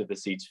least most of the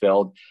seats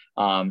filled,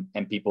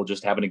 and people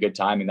just having a good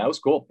time. And that was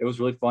cool. It was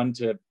really fun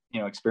to,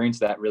 experience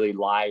that really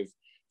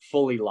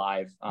fully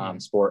live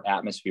sport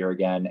atmosphere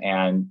again.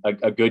 And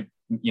a good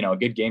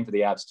game for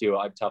the Avs too.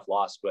 A tough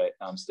loss, but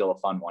still a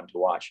fun one to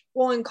watch.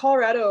 Well, in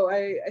Colorado,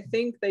 I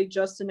think they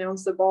just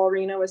announced the Ball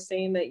Arena was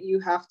saying that you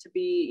have to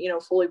be,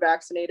 fully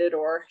vaccinated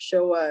or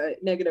show a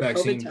negative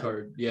vaccine COVID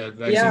card.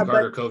 Vaccine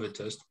card or COVID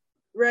test.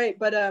 Right.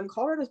 But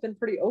Colorado's been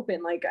pretty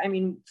open. Like, I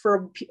mean,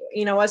 for,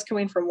 us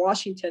coming from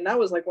Washington, that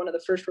was like one of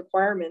the first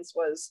requirements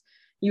was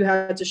you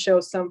had to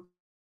show some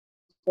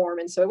form.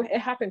 And so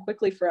it happened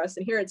quickly for us.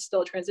 And here it's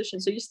still a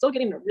transition. So you're still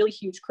getting a really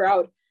huge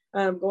crowd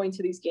going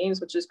to these games,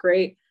 which is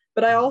great.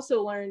 But I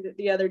also learned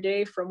the other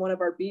day from one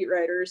of our beat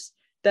writers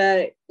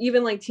that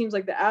even like teams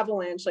like the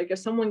Avalanche, like if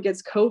someone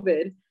gets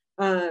COVID,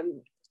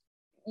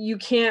 you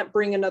can't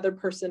bring another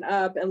person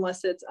up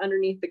unless it's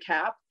underneath the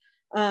cap.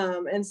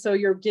 And so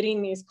you're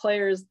getting these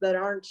players that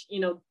aren't,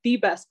 the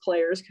best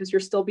players, because you're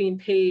still being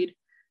paid.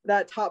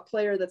 That top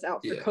player that's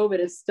out for COVID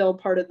is still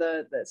part of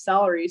the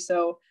salary.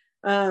 So,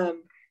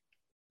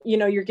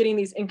 you're getting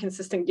these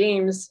inconsistent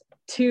games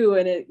too,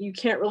 and you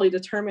can't really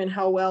determine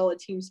how well a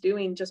team's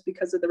doing just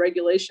because of the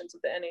regulations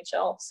of the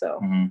NHL. So.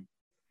 Mm-hmm.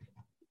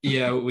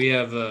 Yeah, we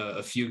have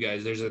a few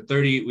guys.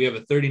 We have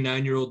a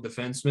 39-year-old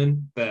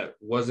defenseman that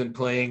wasn't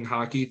playing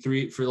hockey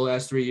for the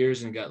last 3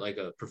 years and got like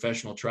a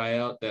professional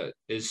tryout that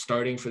is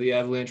starting for the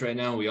Avalanche right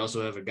now. We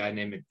also have a guy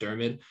named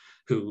McDermott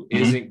who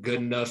isn't good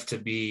enough to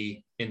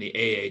be in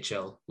the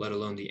AHL, let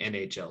alone the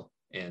NHL.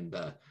 And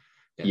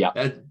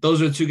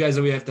those are the two guys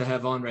that we have to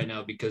have on right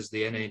now, because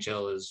the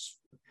NHL is,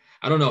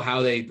 I don't know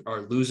how they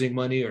are losing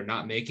money or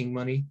not making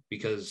money,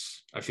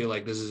 because I feel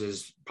like this is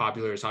as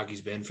popular as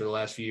hockey's been for the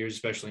last few years,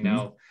 especially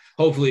now.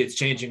 Hopefully it's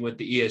changing with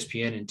the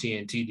ESPN and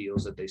TNT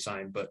deals that they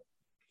signed, but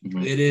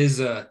it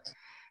is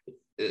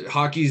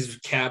hockey's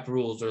cap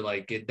rules are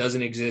like, it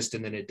doesn't exist.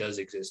 And then it does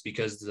exist,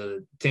 because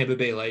the Tampa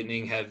Bay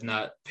Lightning have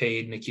not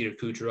paid Nikita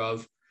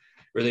Kucherov,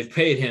 or they've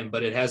paid him,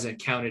 but it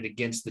hasn't counted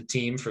against the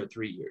team for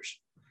 3 years.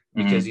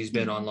 Because he's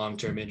been on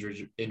long-term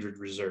injured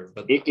reserve.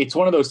 But it's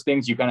one of those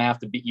things you kind of have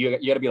to be, you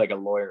got to be like a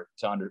lawyer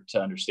to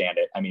understand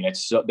it. I mean,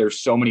 there's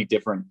so many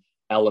different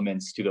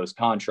elements to those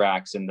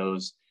contracts and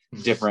those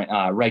different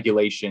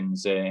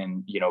regulations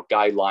and,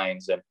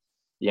 guidelines. And,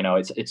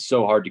 it's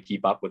so hard to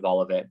keep up with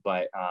all of it.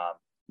 But,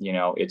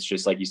 it's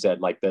just like you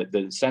said, like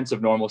the sense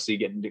of normalcy,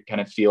 getting to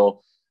kind of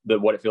feel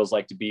what it feels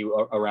like to be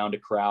around a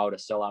crowd, a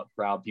sellout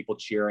crowd, people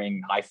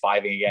cheering,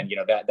 high-fiving again,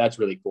 that's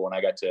really cool. And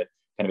I got to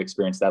kind of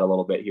experience that a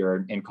little bit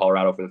here in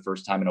Colorado for the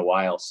first time in a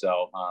while.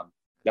 So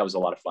that was a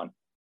lot of fun.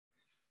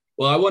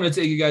 Well, I want to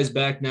take you guys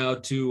back now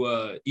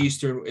to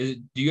Eastern.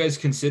 Do you guys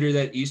consider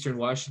that Eastern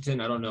Washington?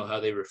 I don't know how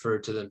they refer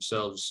to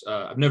themselves.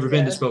 I've never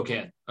been to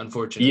Spokane,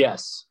 unfortunately.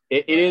 Yes,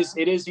 it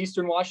is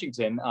Eastern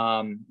Washington,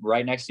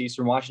 right next to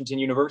Eastern Washington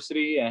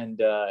University. And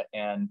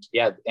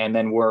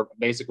then we're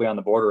basically on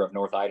the border of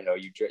North Idaho.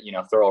 You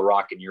throw a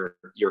rock and you're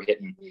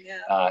hitting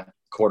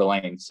Coeur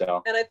d'Alene.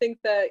 So, and I think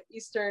that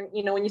Eastern,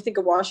 when you think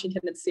of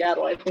Washington and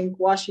Seattle, I think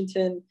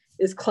Washington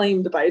is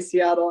claimed by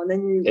Seattle, and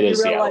then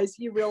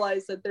you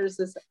realize that there's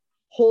this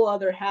whole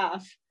other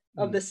half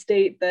of the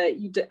state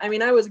that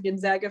I was a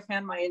Gonzaga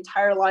fan my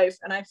entire life,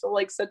 and I feel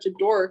like such a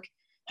dork,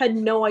 had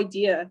no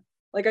idea.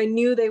 Like, I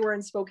knew they were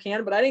in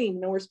Spokane, but I didn't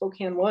even know where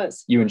Spokane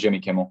was. You and Jimmy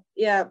Kimmel.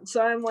 Yeah.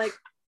 So I'm like,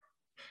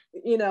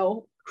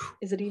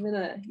 is it even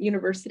a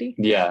university?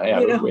 Yeah.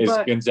 Is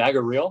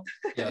Gonzaga real?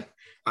 Yeah.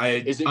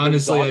 Is it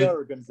honestly, Gonzaga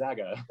or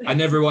Gonzaga? I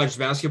never watched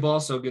basketball,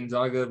 so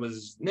Gonzaga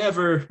was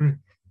never,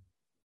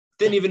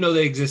 didn't even know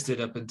they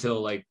existed up until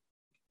like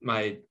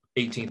my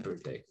 18th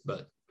birthday,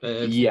 but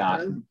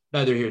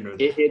neither here nor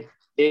there.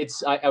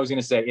 I was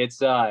going to say,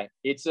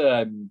 it's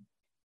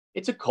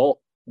a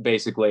cult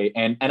basically.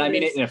 And I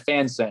mean it in a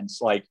fan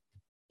sense, like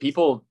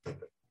people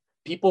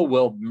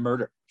will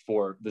murder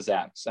for the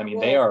Zags. I mean,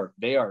 they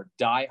are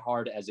die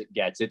hard as it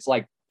gets. It's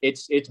like,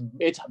 it's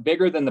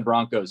bigger than the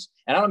Broncos.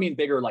 And I don't mean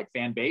bigger like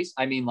fan base.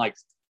 I mean, like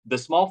the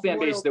small fan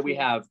base that we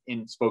have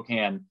in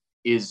Spokane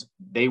is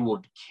they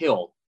will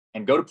kill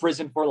and go to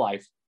prison for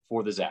life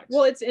for the Zags.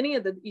 Well, it's any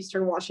of the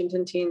Eastern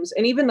Washington teams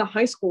and even the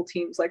high school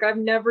teams. Like I've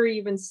never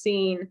even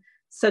seen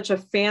such a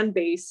fan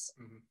base.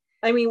 Mm-hmm.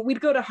 I mean, we'd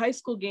go to high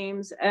school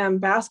games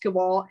and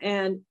basketball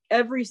and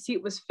every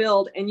seat was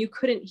filled and you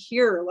couldn't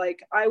hear.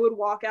 Like I would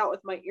walk out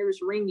with my ears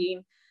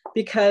ringing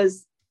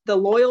because the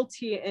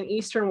loyalty in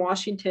Eastern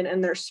Washington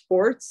and their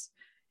sports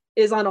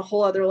is on a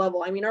whole other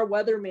level. I mean, our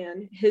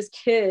weatherman, his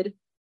kid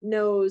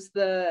knows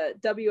the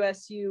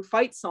WSU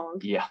fight song.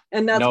 Yeah.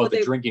 And that's what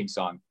the drinking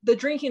song. The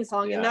drinking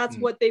song. Yeah. And that's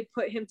what they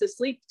put him to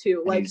sleep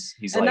to. Like,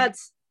 he's and like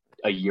that's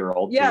a year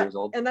old, 2 years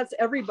old. And that's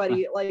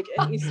everybody like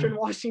in Eastern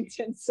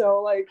Washington.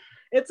 So like,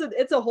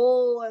 it's a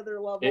whole other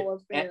level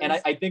of fans. And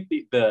I think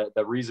the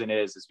reason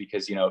is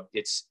because, you know,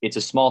 it's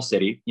a small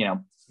city, you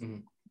know,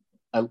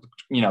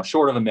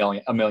 short of a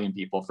million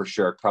people for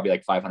sure, probably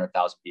like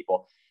 500,000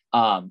 people.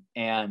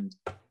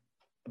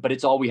 But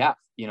it's all we have,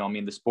 you know, I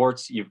mean, the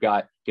sports, you've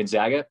got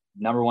Gonzaga,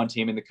 #1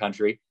 team in the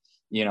country.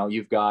 You know,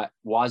 you've got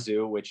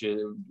Wazoo, which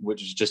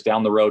is just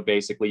down the road,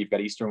 basically. You've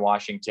got Eastern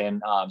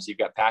Washington. So you've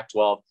got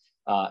Pac-12,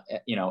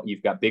 you know,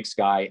 you've got Big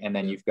Sky, and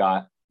then you've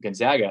got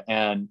Gonzaga.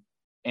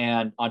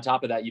 And on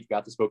top of that, you've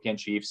got the Spokane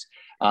Chiefs,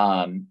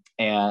 and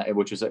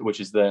which is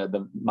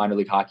the minor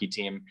league hockey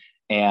team,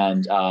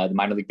 and the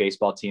minor league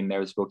baseball team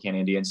there, the Spokane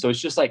Indians. So it's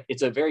just like,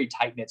 it's a very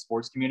tight knit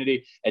sports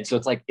community. And so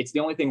it's like, it's the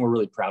only thing we're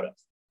really proud of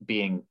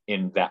being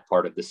in that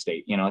part of the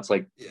state. You know, it's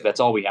like,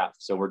 that's all we have.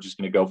 So we're just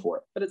going to go for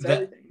it. But it's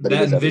everything.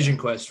 That and Vision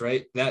Quest,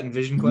 right? That and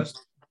Vision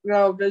Quest.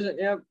 No, Vision.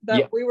 Yeah.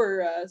 We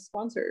were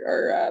sponsored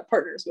or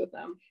partners with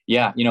them.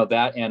 Yeah. You know,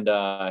 that and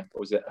what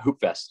was it? Hoop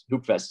Fest too.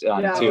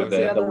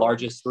 The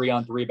largest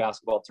 3-on-3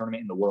 basketball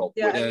tournament in the world.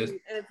 Yeah. And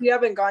if you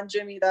haven't gone,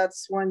 Jimmy,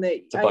 that's one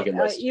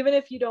that even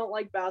if you don't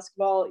like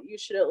basketball, you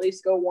should at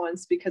least go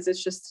once because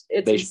it's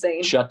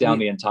insane. Shut down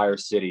the entire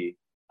city.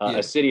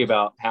 A city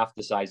about half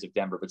the size of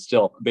Denver, but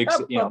still big,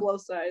 Pueblo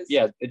size.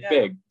 Yeah, it's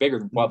bigger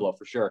than Pueblo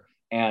for sure.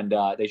 And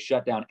they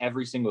shut down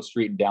every single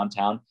street in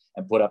downtown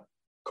and put up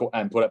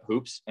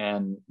hoops,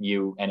 and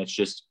it's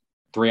just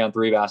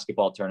 3-on-3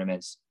 basketball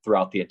tournaments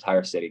throughout the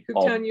entire city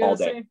all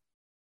day.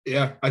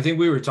 Yeah, I think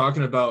we were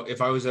talking about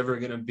if I was ever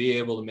going to be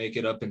able to make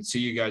it up and see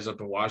you guys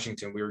up in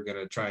Washington, we were going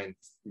to try and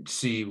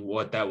see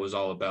what that was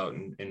all about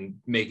and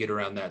make it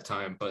around that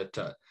time. But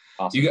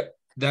awesome. You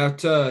got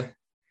that.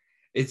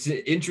 It's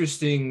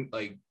interesting,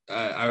 like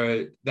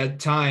that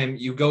time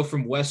you go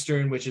from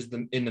Western, which is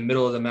in the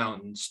middle of the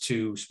mountains,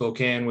 to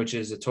Spokane, which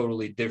is a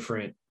totally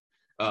different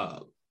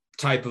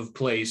type of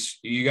place.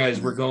 You guys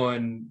were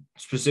going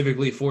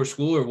specifically for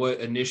school, or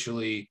what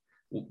initially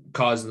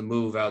caused the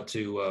move out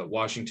to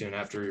Washington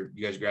after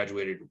you guys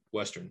graduated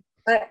Western?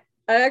 I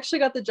actually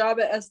got the job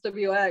at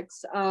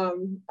SWX.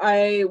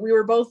 We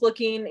were both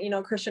looking, you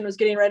know, Christian was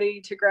getting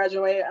ready to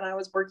graduate and I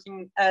was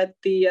working at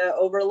the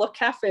Overlook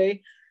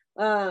Cafe.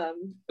 That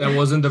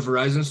wasn't the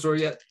Verizon store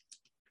yet?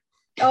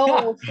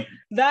 Oh,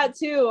 that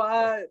too.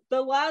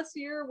 The last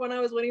year when I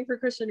was waiting for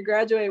Christian to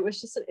graduate was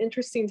just an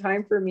interesting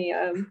time for me.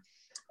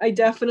 I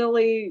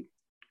definitely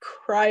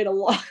cried a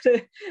lot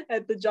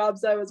at the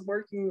jobs I was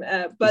working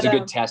at. But it's a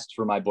good test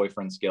for my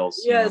boyfriend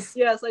skills. Yes,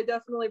 I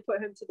definitely put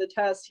him to the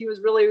test. He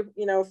was really,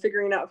 you know,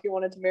 figuring out if he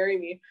wanted to marry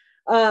me.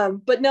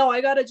 But no,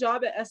 I got a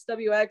job at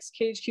SWX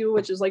KHQ,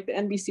 which is like the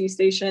NBC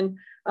station,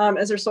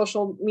 as their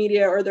social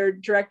media or their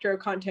director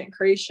of content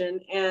creation.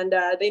 And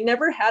they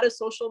never had a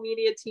social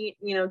media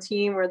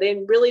team, or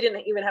they really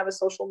didn't even have a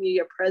social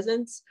media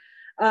presence.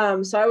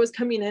 So I was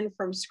coming in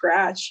from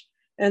scratch.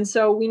 And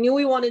so we knew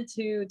we wanted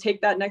to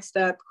take that next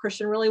step.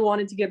 Christian really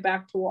wanted to get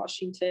back to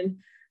Washington.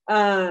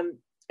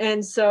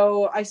 And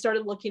so I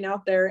started looking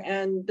out there,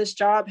 and this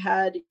job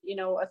had, you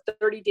know, a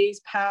 30 days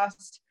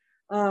past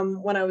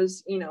when I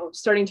was, you know,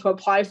 starting to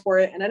apply for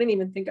it. And I didn't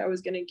even think I was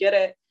going to get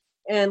it.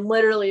 And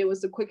literally it was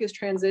the quickest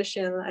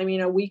transition. I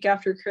mean, a week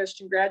after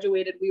Christian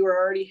graduated, we were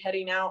already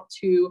heading out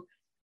to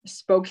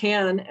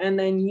Spokane. And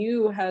then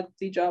you had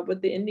the job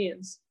with the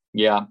Indians.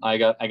 Yeah, I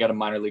got a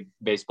minor league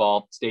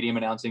baseball stadium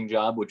announcing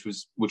job, which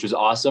was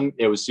awesome.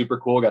 It was super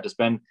cool. Got to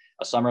spend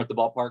a summer at the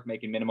ballpark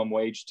making minimum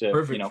wage to,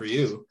 perfect, you know, for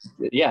you.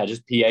 Yeah,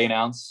 just PA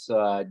announce,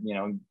 you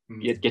know,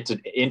 get to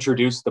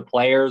introduce the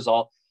players,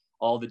 all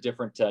the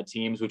different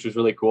teams, which was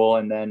really cool.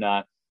 And then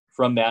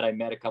from that, I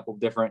met a couple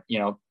different, you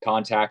know,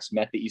 contacts,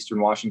 met the Eastern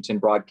Washington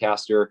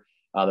broadcaster,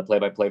 the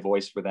play-by-play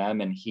voice for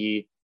them. And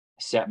he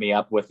set me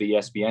up with the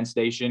ESPN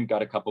station,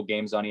 got a couple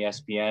games on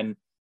ESPN.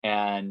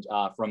 And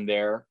from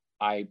there,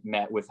 I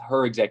met with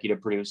her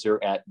executive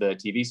producer at the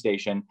TV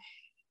station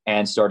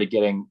and started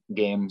getting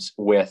games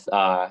with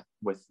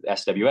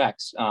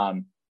SWX.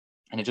 And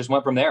it just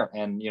went from there.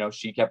 And, you know,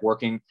 she kept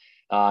working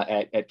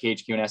at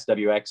KHQ and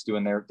SWX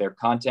doing their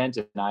content.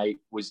 And I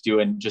was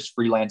doing just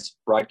freelance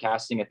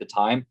broadcasting at the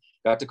time.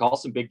 Got to call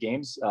some big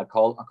games,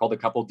 called a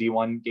couple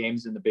D1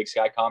 games in the Big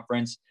Sky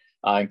Conference,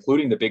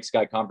 including the Big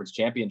Sky Conference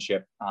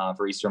Championship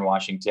for Eastern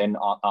Washington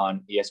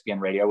on ESPN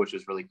Radio, which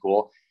was really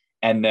cool.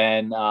 And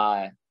then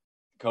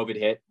COVID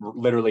hit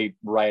literally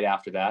right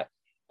after that.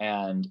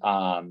 And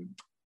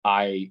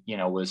I,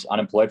 was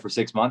unemployed for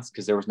 6 months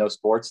because there was no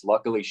sports.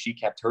 Luckily, she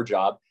kept her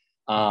job.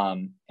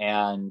 And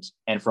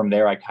from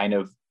there, I kind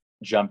of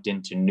jumped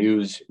into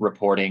news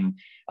reporting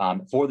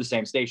for the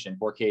same station,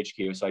 for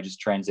KHQ. So I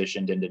just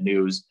transitioned into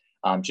news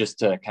just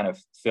to kind of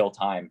fill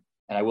time.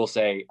 And I will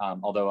say,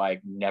 although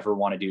I never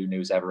want to do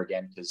news ever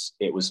again because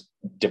it was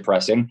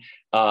depressing,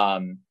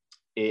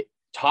 it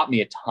taught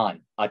me a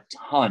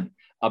ton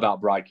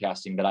about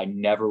broadcasting that I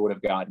never would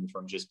have gotten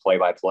from just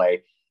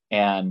play-by-play.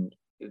 And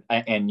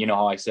you know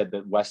how I said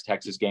that West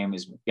Texas game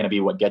is going to be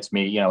what gets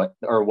me,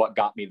 or what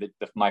got me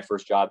my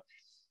first job.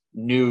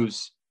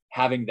 News,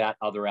 having that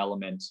other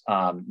element,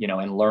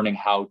 and learning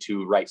how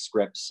to write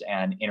scripts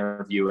and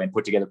interview and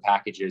put together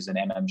packages and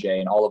MMJ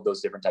and all of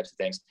those different types of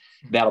things,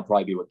 that'll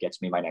probably be what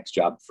gets me my next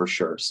job for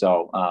sure.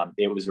 So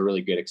it was a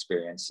really good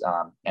experience.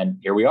 And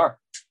here we are.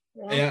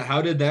 Yeah.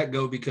 How did that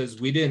go?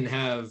 Because we didn't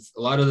have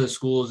a lot of the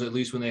schools, at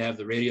least when they have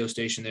the radio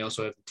station, they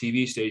also have the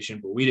TV station,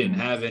 but we didn't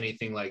have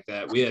anything like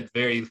that. We had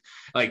very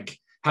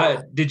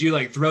how did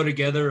you throw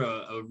together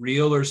a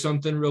reel or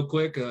something real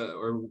quick?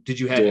 Or did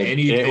you have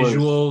any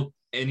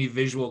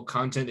visual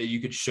content that you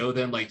could show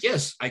them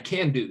yes, I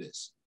can do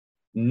this?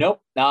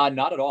 Nope,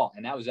 not at all.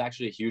 And that was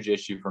actually a huge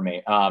issue for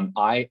me.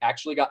 I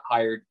actually got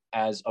hired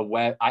as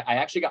I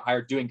actually got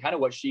hired doing kind of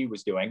what she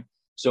was doing.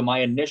 So my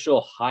initial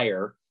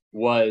hire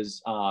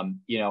was,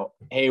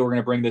 hey, we're going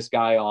to bring this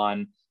guy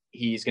on.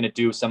 He's going to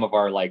do some of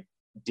our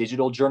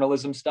digital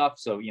journalism stuff.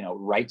 So,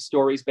 write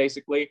stories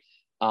basically.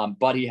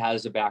 But he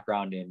has a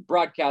background in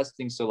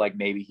broadcasting. So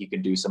maybe he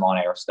can do some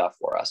on-air stuff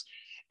for us.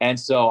 And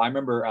so I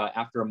remember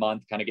after a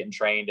month kind of getting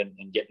trained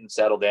and getting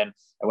settled in,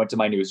 I went to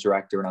my news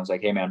director and I was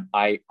like, hey man,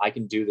 I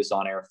can do this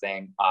on-air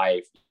thing.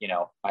 I've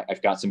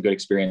got some good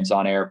experience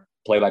on air,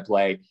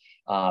 play-by-play,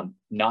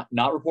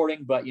 not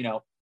reporting, but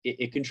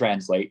it can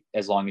translate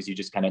as long as you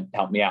just kind of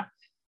help me out.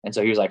 And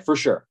so he was like, for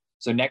sure.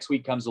 So next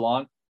week comes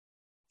along,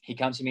 he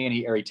comes to me and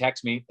he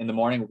texts me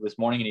this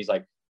morning and he's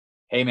like,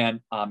 hey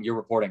man, you're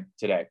reporting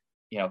today,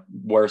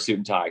 wear a suit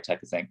and tie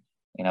type of thing.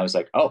 And I was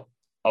like, oh,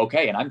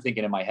 okay. And I'm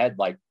thinking in my head,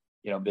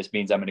 this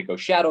means I'm going to go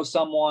shadow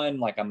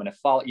someone. I'm going to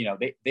follow,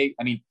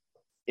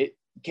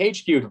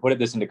 KHQ, to put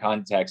this into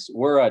context, we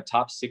were a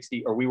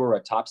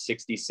top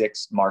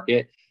 66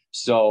 market.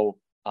 So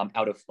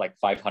out of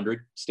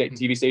 500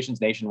 TV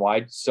stations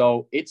nationwide.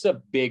 So it's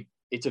a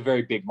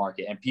very big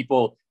market, and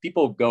people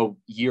go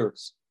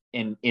years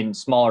in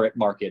smaller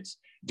markets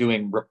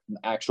doing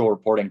actual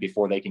reporting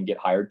before they can get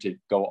hired to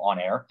go on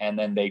air. And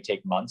then they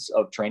take months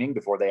of training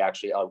before they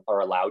actually are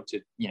allowed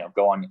to,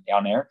 go on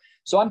air.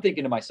 So I'm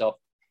thinking to myself,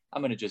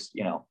 I'm going to just,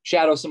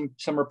 shadow some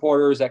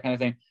reporters, that kind of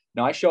thing.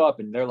 No, I show up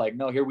and they're like,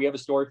 no, here, we have a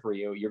story for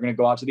you. You're going to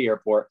go out to the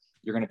airport.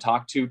 You're going to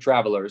talk to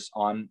travelers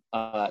on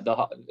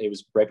it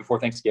was right before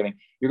Thanksgiving.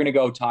 You're going to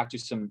go talk to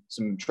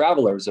some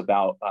travelers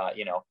about,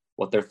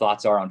 what their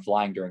thoughts are on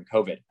flying during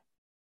COVID,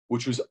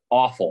 which was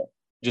awful,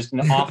 just an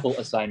awful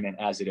assignment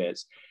as it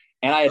is.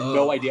 And I had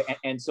no idea.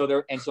 And so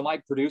my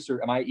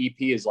producer, my EP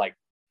is like,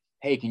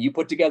 hey, can you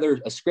put together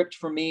a script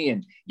for me?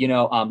 And,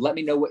 let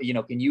me know what,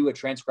 can you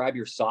transcribe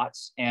your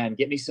thoughts and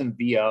get me some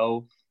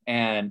VO?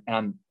 And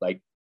I'm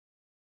like,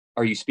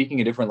 are you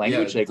speaking a different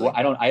language? Yeah, well,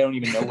 I don't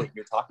even know what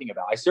you're talking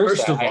about. I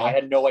seriously, I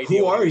had no idea.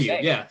 Who are you?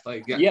 Yeah.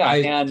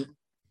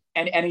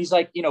 And he's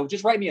like,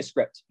 just write me a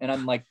script. And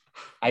I'm like,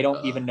 I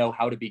don't even know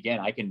how to begin.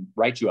 I can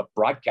write you a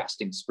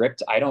broadcasting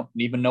script. I don't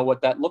even know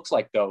what that looks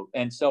like though.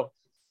 And so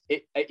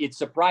it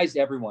surprised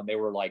everyone. They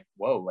were like,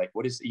 whoa,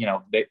 what is,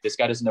 this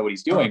guy doesn't know what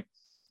he's doing.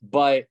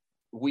 But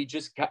we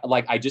just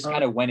I just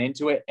kind of went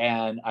into it,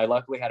 and I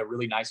luckily had a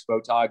really nice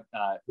photog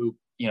who,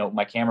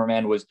 my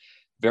cameraman was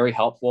very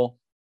helpful.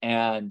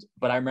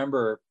 But I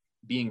remember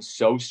being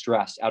so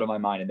stressed out of my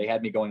mind, and they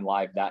had me going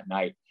live that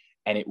night.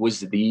 And it was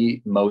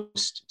the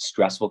most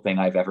stressful thing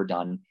I've ever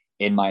done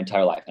in my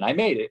entire life. And I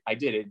made it. I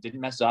did it. It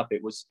didn't mess up.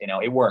 It was,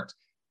 it worked.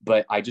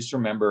 But I just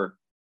remember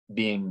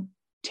being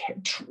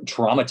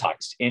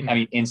traumatized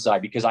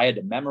inside, because I had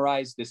to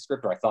memorize this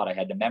script, or I thought I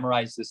had to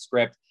memorize this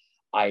script.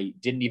 I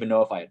didn't even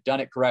know if I had done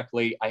it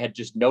correctly. I had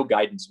just no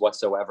guidance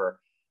whatsoever.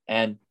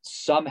 And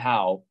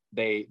somehow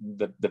the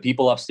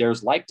people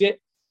upstairs liked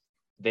it.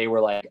 They were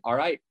like, all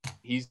right,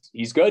 he's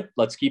good.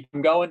 Let's keep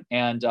him going.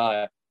 And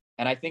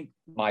I think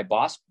my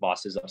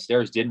bosses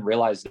upstairs didn't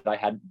realize that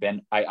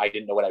I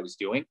didn't know what I was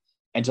doing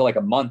until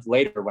a month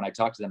later, when I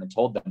talked to them and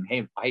told them,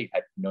 hey, I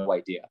had no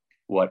idea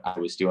what I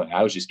was doing.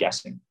 I was just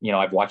guessing.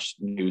 I've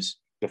watched news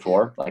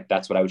before.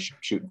 That's what I was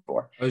shooting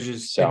for. I was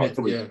just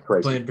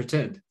crazy. Playing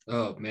pretend.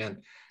 Oh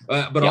man.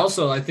 But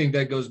also I think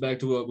that goes back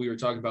to what we were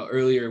talking about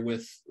earlier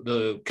with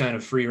the kind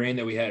of free reign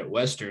that we had at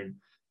Western.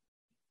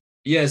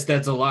 Yes,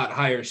 that's a lot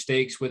higher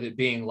stakes with it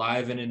being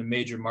live and in a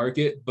major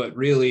market, but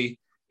really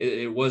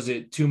it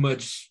wasn't too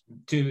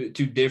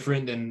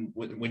different than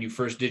when you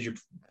first did your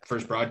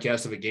first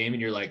broadcast of a game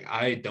and you're like,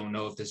 I don't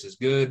know if this is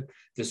good,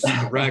 this is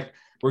correct.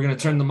 We're going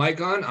to turn the mic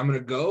on. I'm going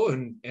to go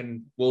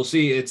and we'll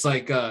see. It's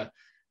like,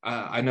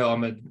 I know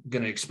I'm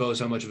going to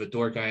expose how much of a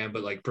dork I am,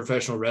 but like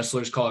professional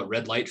wrestlers call it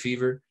red light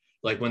fever.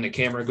 Like when the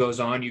camera goes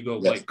on, you go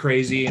like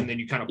crazy and then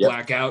you kind of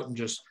black out and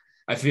just,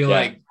 I feel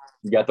like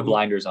you got the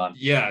blinders on.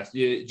 Yeah.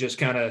 You just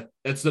kind of,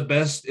 that's the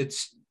best.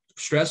 It's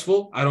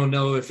stressful. I don't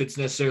know if it's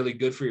necessarily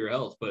good for your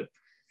health, but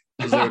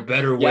is there a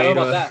better way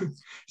is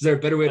there a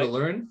better way to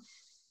learn?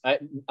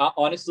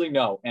 Honestly,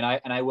 no. And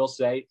I will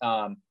say,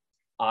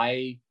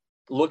 I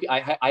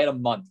had a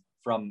month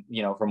from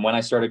when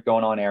I started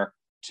going on air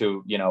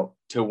to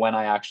when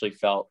I actually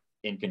felt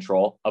in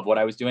control of what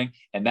I was doing.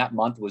 And that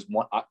month was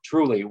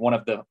truly one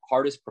of the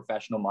hardest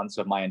professional months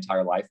of my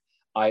entire life.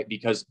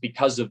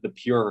 Because of the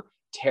pure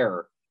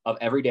terror of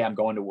every day I'm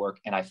going to work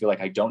and I feel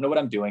like I don't know what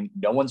I'm doing.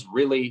 No one's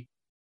really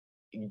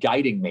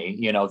guiding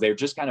me, they're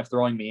just kind of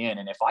throwing me in.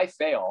 And if I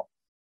fail,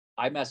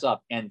 I mess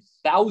up, and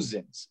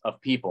thousands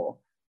of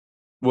people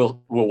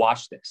will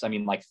watch this. I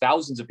mean, like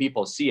thousands of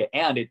people see it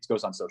and it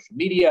goes on social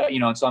media,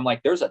 and so I'm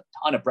like, there's a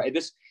ton of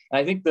this. And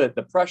I think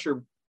the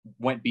pressure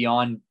went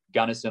beyond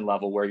Gunnison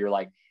level where you're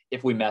like,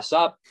 if we mess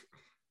up,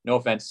 no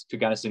offense to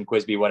Gunnison,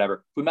 Quisby,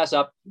 whatever, if we mess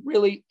up,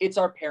 really it's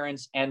our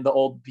parents and the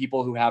old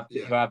people who have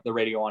the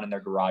radio on in their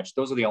garage.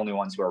 Those are the only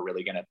ones who are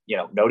really going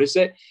to, notice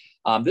it.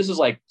 This is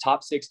like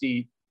top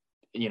 60,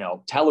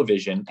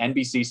 television,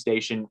 NBC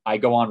station. I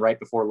go on right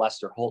before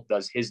Lester Holt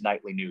does his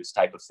nightly news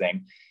type of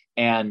thing.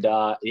 And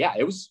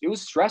it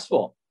was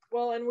stressful.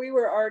 Well, and we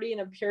were already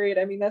in a period,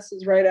 I mean, this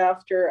is right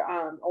after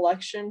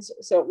elections.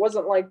 So it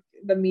wasn't like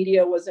the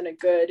media was in a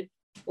good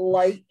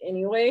light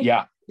anyway.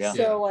 Yeah.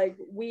 So like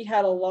we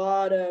had a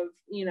lot of,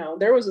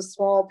 there was a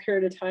small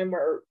period of time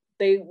where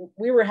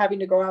we were having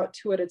to go out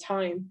 2 at a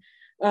time.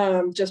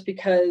 Just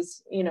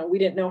because, we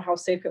didn't know how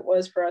safe it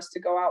was for us to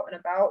go out and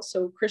about.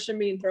 So Christian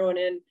being thrown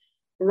in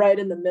right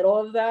in the middle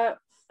of that,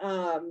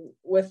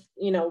 with,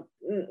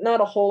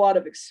 not a whole lot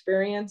of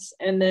experience.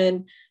 And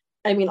then,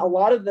 I mean, a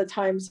lot of the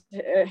times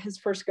his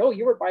first go,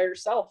 you were by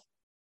yourself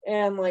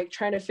and like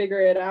trying to figure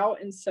it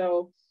out. And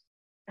so,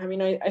 I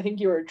mean, I think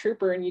you were a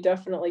trooper and you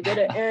definitely did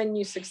it and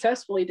you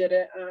successfully did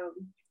it.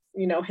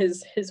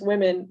 His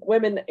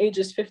women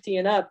ages 50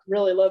 and up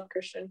really love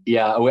Christian.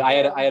 Yeah. I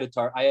had a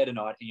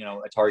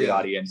target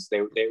audience.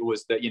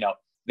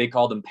 They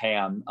called them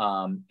Pam,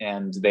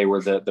 and they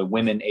were the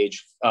women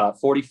age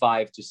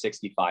 45 to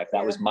 65.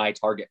 That was my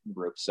target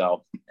group.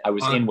 So I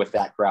was in with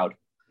that crowd.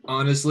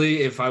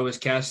 Honestly, if I was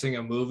casting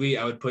a movie,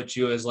 I would put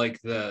you as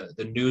like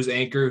the news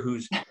anchor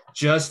who's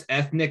just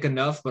ethnic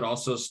enough, but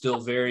also still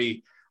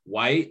very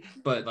white.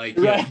 But like,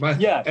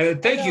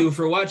 And thank you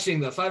for watching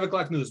the 5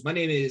 o'clock news. My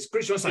name is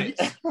Christian Science.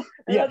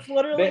 That's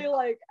literally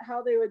like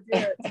how they would do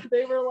it.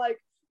 They were like,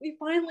 we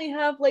finally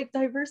have like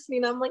diversity,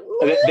 and I'm like,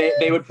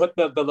 they would put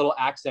the little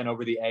accent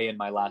over the A in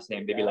my last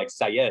name. They'd be like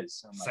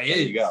Sayez. I'm like, there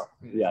you go.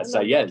 Yeah,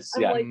 Sayez.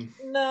 I'm like,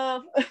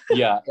 no.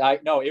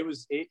 It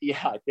was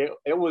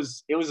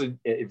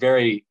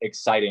very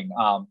exciting.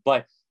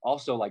 But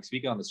also like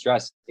speaking on the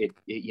stress, it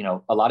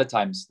a lot of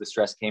times the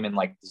stress came in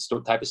like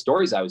the type of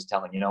stories I was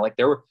telling. Like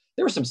there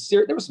was some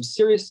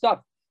serious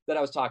stuff that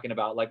I was talking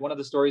about. Like one of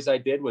the stories I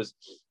did was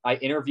I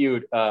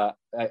interviewed a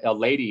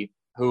lady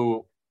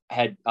who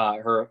had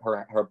her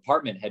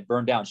apartment had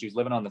burned down. She was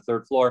living on the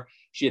 3rd floor.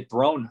 She had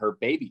thrown her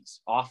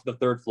babies off the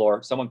 3rd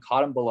floor. Someone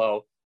caught them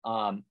below,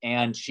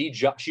 and she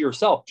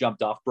herself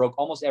jumped off, broke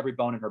almost every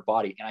bone in her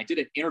body. And I did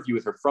an interview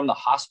with her from the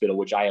hospital,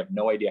 which I have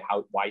no idea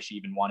why she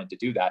even wanted to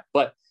do that,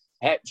 but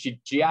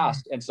she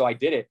asked, and so I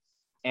did it.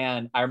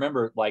 And I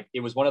remember like it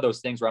was one of those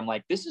things where I'm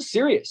like, this is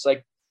serious.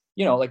 Like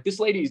like this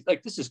lady's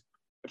like, this is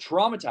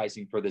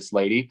traumatizing for this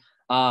lady,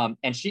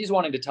 and she's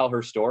wanting to tell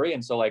her story.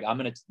 And so like I'm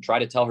gonna try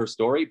to tell her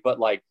story, but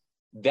like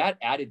that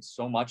added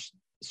so much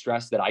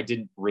stress that I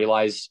didn't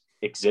realize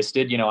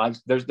existed.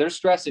 There's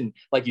stress in,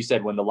 like you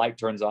said, when the light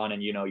turns on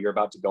and you're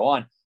about to go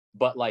on,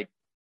 but like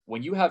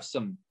when you have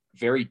some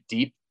very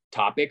deep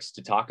topics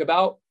to talk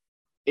about,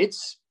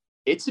 it's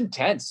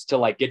intense to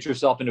like get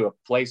yourself into a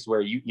place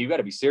where you got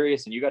to be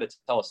serious and you got to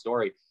tell a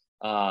story.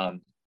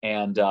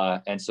 And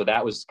so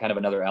that was kind of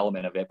another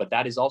element of it, but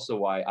that is also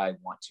why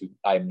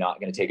I'm not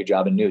going to take a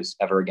job in news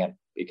ever again,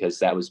 because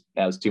that was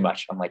too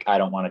much. I'm like, I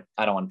don't want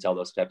to tell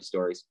those type of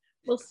stories.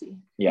 We'll see.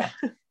 Yeah.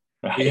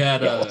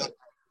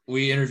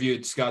 We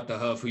interviewed Scott the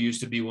Huff, who used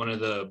to be one of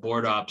the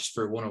board ops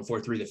for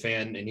 104.3 The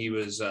Fan. And he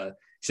was,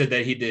 said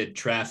that he did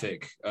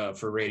traffic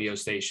for radio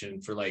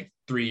station for like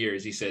 3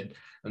 years. He said,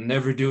 I'll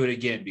never do it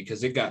again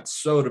because it got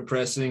so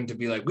depressing to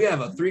be like, we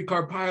have a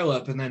 3-car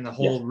pileup. And then the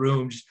whole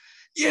room just,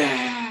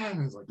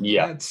 and I was like,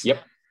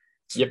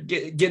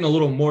 getting a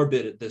little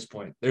morbid at this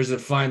point. There's a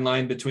fine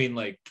line between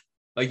like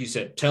you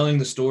said, telling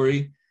the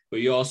story, but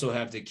you also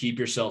have to keep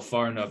yourself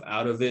far enough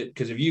out of it.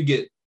 Because if you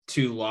get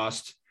too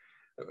lost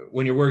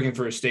when you're working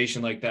for a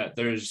station like that,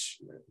 there's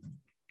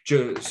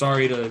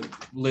sorry to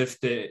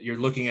lift it. You're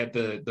looking at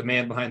the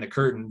man behind the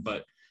curtain,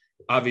 but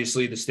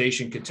obviously the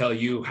station could tell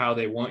you how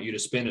they want you to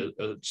spin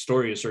a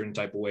story a certain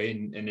type of way,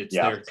 and it's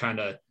their kind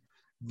of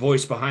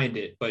voice behind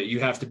it. But you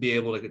have to be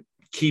able to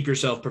keep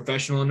yourself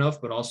professional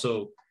enough, but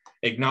also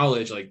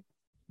acknowledge like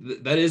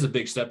that is a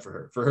big step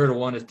for her to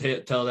want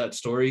to tell that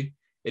story.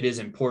 It is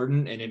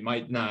important, and it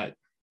might not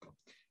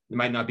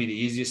be the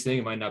easiest thing.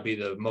 It might not be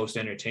the most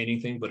entertaining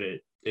thing, but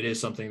it is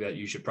something that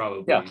you should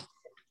probably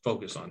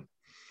focus on.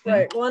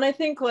 Right. Well, and I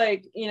think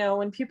like,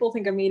 when people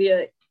think of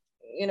media,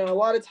 a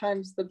lot of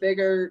times the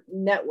bigger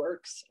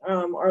networks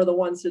are the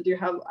ones that do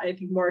have, I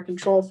think, more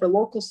control. For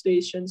local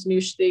stations,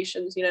 news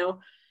stations,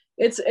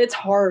 it's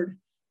hard.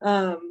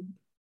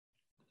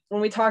 When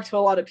we talk to a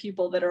lot of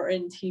people that are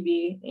in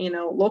TV,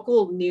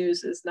 local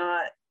news is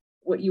not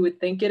what you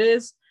would think it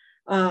is.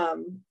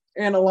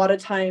 And a lot of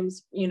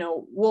times,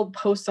 we'll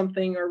post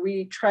something or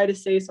we try to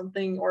say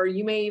something, or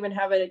you may even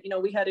have it,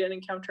 we had an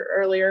encounter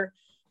earlier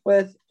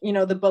with,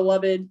 the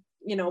beloved,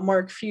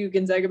 Mark Few,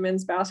 Gonzaga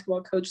men's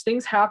basketball coach.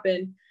 Things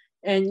happen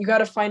and you got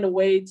to find a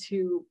way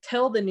to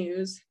tell the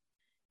news,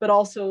 but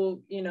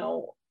also,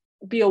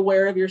 be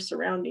aware of your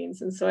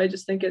surroundings. And so I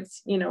just think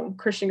it's,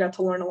 Christian got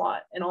to learn a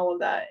lot in all of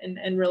that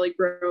and really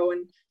grow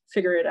and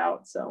figure it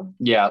out. So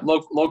yeah,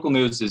 local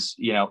news is,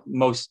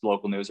 most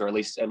local news, or at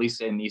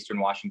least in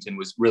Eastern Washington,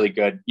 was really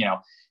good.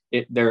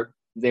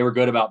 They were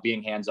good about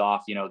being hands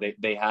off.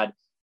 They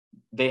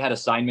had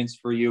assignments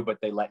for you, but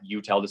they let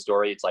you tell the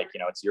story. It's like,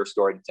 it's your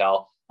story to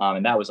tell.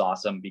 And that was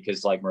awesome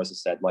because, like Marissa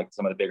said, like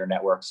some of the bigger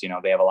networks,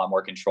 they have a lot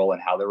more control in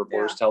how their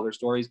reporters tell their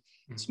stories.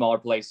 Mm-hmm. Smaller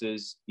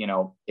places,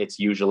 it's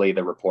usually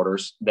the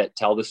reporters that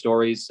tell the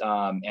stories,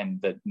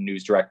 and the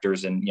news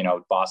directors and,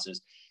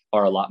 bosses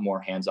are a lot more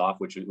hands off,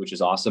 which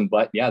is awesome.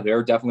 But yeah, there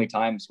are definitely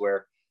times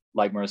where,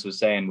 like Marissa was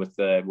saying, with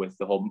the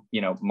whole,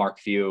 Mark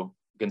Few,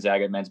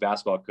 Gonzaga men's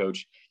basketball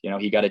coach,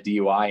 he got a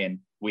DUI and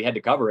we had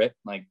to cover it.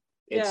 Like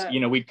it's,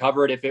 we'd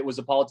cover it if it was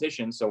a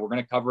politician. So we're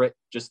going to cover it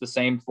just the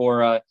same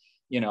for, a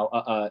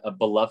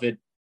beloved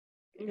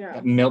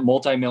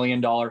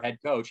multi-million-dollar head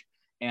coach.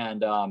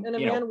 And a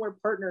man we're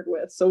partnered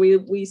with. So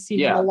we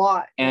see him a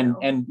lot.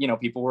 And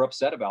people were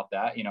upset about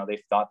that.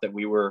 They thought that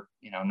we were,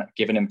 not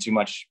giving him too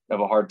much of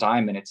a hard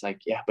time. And it's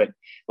like, yeah, but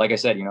like I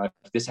said,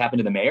 if this happened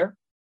to the mayor,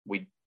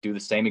 we'd do the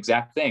same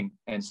exact thing.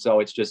 And so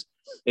it's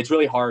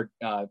really hard,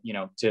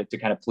 to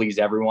kind of please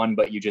everyone,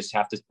 but you just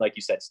have to, like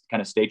you said,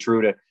 kind of stay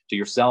true to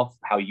yourself,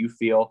 how you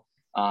feel,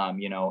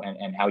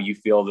 and how you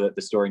feel that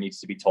the story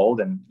needs to be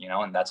told. And,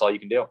 and that's all you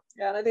can do.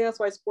 Yeah. And I think that's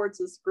why sports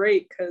is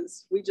great,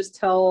 because we just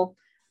tell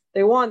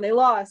they won, they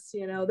lost,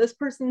 this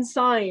person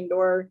signed,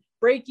 or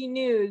breaking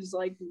news,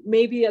 like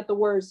maybe at the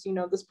worst,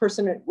 this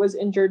person was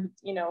injured,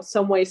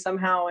 some way,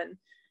 somehow. And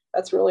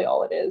that's really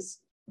all it is.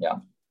 Yeah.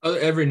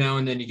 Every now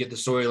and then you get the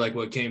story like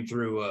what came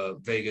through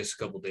Vegas a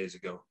couple days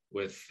ago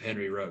with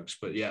Henry Ruggs.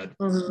 But yeah,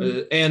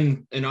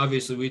 and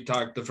obviously we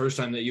talked the first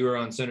time that you were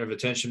on Center of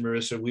Attention,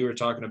 Marissa, we were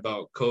talking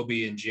about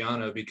Kobe and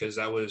Gianna because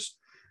I was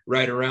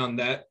right around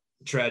that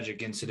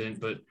tragic incident.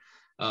 But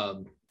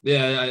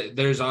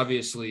there's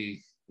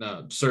obviously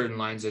certain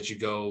lines that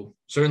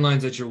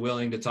you're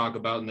willing to talk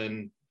about, and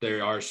then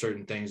there are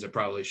certain things that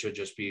probably should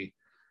just be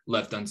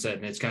left unsaid,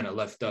 and it's kind of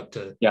left up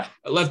to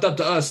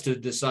us to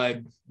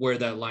decide where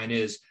that line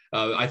is.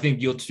 I think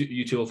you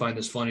two will find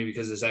this funny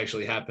because this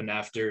actually happened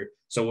after.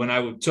 So when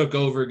I took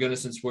over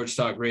Gunnison Sports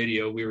Talk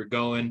Radio, we were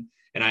going,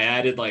 and I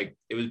added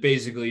it was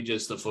basically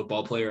just the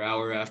football player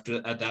hour at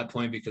that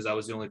point, because I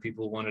was the only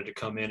people who wanted to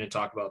come in and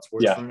talk about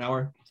sports for an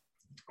hour.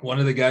 One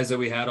of the guys that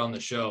we had on the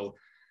show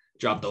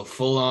dropped a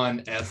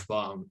full-on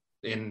F-bomb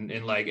in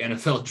like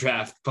NFL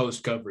draft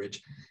post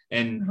coverage,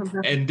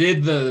 and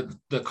did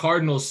the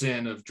cardinal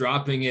sin of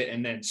dropping it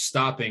and then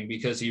stopping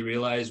because he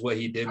realized what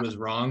he did was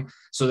wrong.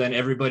 So then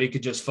everybody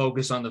could just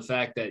focus on the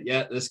fact that,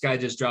 this guy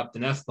just dropped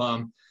an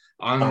F-bomb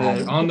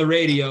on the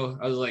radio.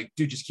 I was like,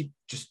 dude,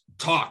 just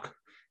talk,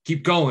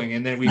 keep going.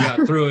 And then we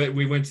got through it.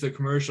 We went to the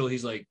commercial.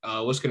 He's like,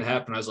 what's going to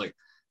happen? I was like,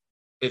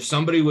 if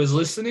somebody was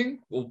listening,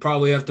 we'll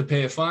probably have to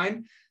pay a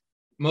fine.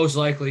 Most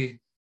likely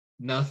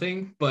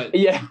nothing, but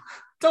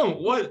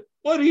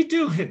what are you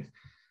doing?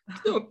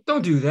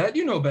 Don't do that.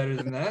 You know better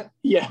than that.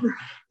 Yeah,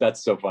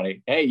 that's so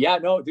funny. Hey, yeah,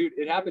 no, dude,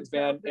 it happens,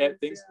 man.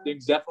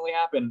 Things definitely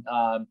happen.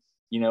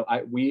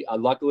 We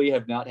luckily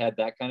have not had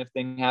that kind of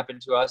thing happen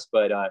to us,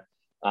 but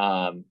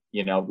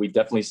we've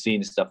definitely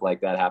seen stuff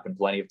like that happen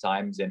plenty of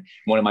times. And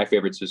one of my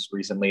favorites was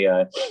recently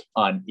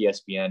on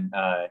ESPN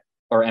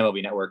or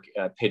MLB Network.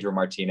 Pedro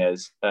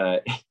Martinez,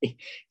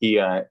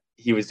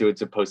 he was doing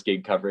some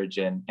post-game coverage,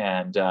 and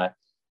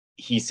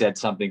he said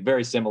something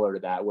very similar to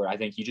that, where I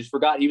think he just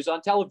forgot he was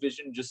on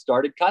television and just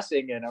started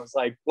cussing. And I was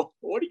like,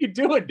 what are you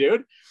doing,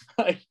 dude?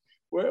 Like,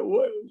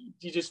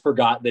 you just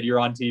forgot that you're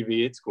on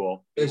TV. It's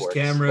cool. There's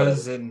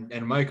cameras and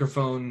a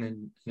microphone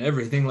and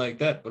everything like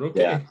that. But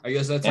okay, I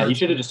guess that's. Yeah, he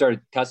should have just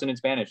started cussing in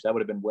Spanish. That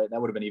would have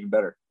been even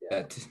better.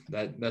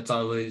 That's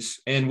always.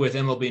 And with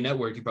MLB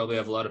Network, you probably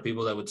have a lot of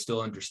people that would still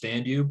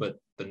understand you, but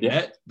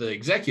the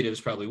executives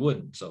probably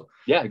wouldn't. So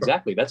yeah,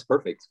 exactly. That's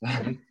perfect.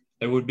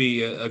 It would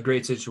be a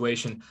great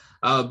situation.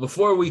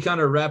 Before we kind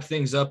of wrap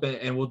things up,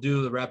 and we'll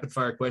do the rapid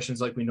fire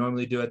questions like we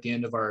normally do at the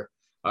end of our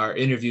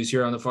interviews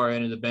here on the far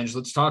end of the bench.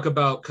 Let's talk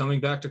about coming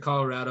back to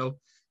Colorado.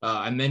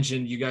 I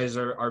mentioned you guys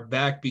are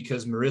back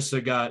because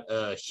Marissa got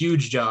a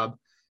huge job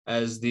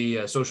as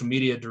the social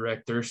media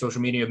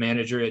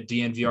manager at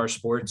DNVR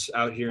Sports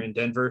out here in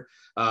Denver.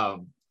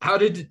 How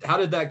did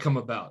that come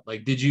about?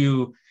 Like, did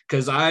you,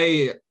 because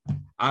I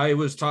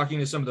was talking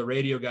to some of the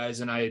radio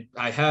guys, and I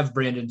have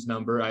Brandon's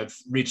number. I've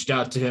reached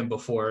out to him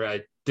before.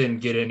 I didn't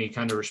get any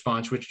kind of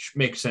response, which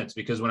makes sense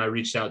because when I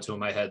reached out to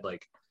him, I had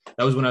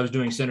that was when I was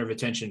doing center of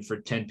attention for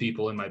 10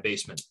 people in my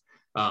basement.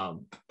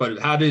 But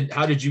how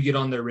did you get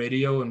on their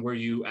radio, and were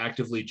you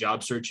actively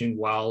job searching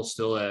while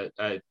still at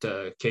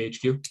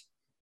KHQ?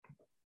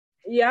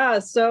 Yeah,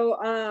 so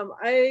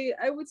I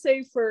would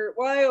say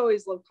I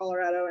always love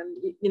Colorado,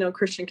 and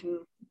Christian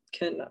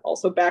can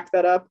also back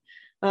that up.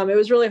 It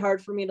was really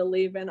hard for me to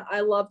leave, and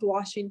I loved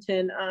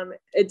Washington.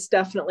 It's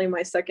definitely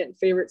my second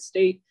favorite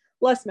state,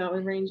 less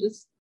mountain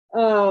ranges.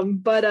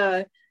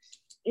 The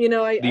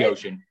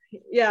ocean.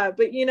 Yeah,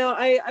 but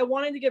I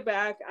wanted to get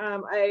back.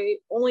 I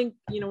only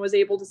was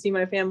able to see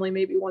my family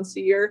maybe once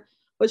a year,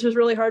 which was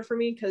really hard for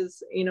me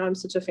because I'm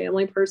such a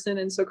family person.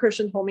 And so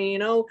Christian told me,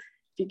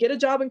 if you get a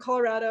job in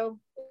Colorado,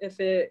 if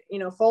it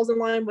falls in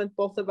line with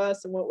both of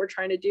us and what we're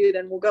trying to do,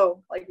 then we'll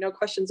go, like, no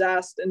questions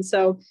asked. And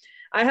so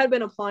I had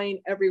been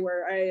applying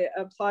everywhere. I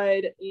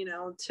applied,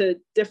 to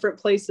different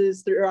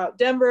places throughout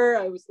Denver.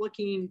 I was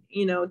looking,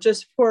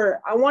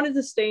 I wanted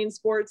to stay in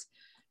sports,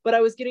 but I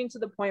was getting to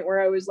the point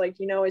where I was like,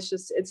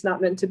 it's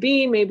not meant to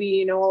be.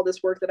 Maybe, all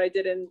this work that I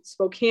did in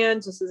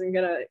Spokane just isn't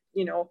going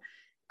to,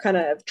 kind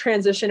of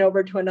transition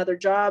over to another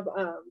job.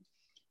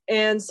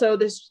 And so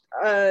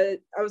I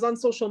was on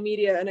social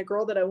media, and a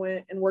girl that I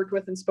went and worked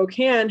with in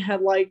Spokane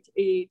had liked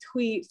a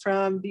tweet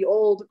from the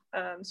old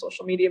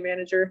social media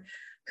manager,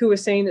 who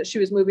was saying that she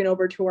was moving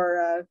over to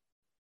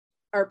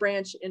our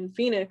branch in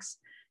Phoenix.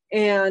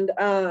 And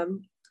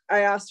I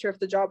asked her if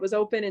the job was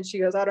open, and she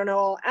goes, I don't know,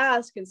 I'll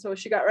ask. And so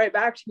she got right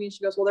back to me, and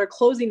she goes, well, they're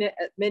closing it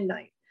at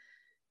midnight.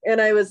 And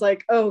I was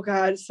like, oh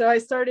God. So I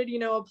started,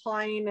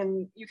 applying,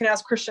 and you can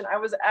ask Christian. I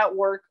was at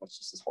work, which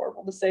is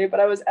horrible to say, but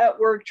I was at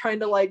work trying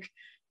to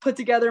put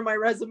together my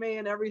resume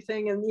and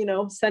everything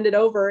and, send it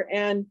over.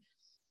 And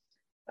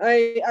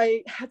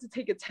I had to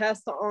take a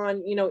test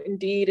on,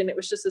 Indeed, and it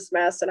was just this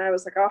mess. And I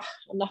was like, oh,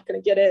 I'm not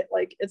going to get it.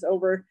 It's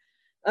over.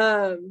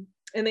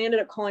 And they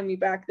ended up calling me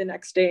back the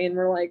next day, and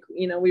were like,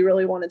 we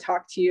really want to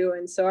talk to you.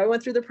 And so I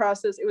went through the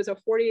process. It was a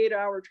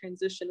 48-hour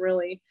transition,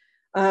 really.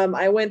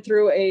 I went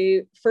through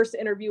a first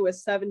interview with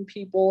 7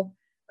 people,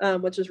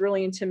 which was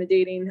really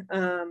intimidating,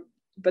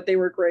 but they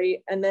were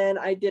great. And then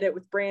I did it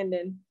with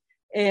Brandon.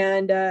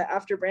 And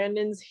after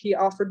Brandon's, he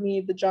offered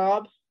me the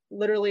job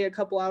literally a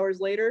couple hours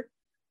later.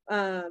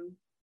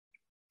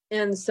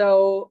 And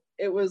so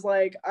it was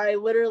I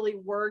literally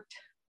worked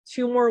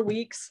 2 more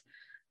weeks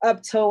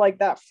up till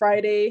that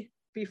Friday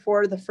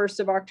before the 1st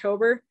of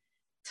October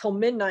till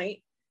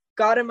midnight,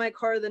 got in my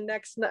car the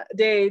next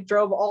day,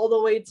 drove all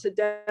the way to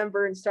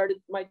Denver, and started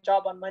my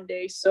job on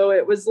Monday. So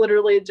it was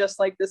literally just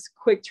this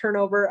quick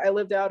turnover. I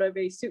lived out of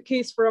a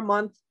suitcase for a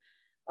month.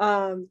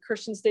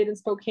 Christian stayed in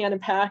Spokane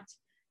and packed.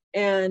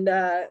 And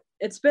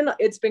it's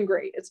been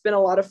great. It's been a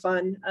lot of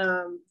fun.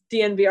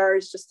 DNVR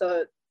is just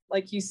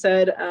like you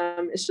said,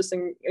 it's just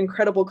an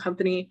incredible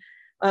company.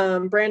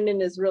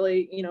 Brandon is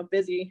really,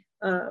 busy.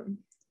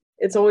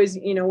 It's always,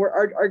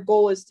 our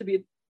goal is to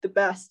be the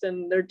best,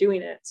 and they're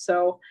doing it.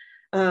 So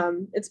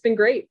it's been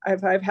great.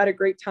 I've had a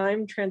great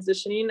time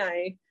transitioning.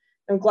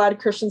 I'm glad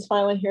Christian's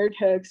finally here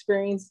to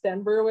experience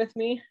Denver with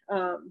me.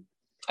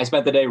 I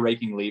spent the day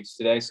raking leaves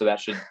today, so that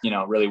should,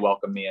 really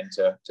welcome me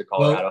into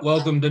Colorado. Well,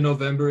 welcome to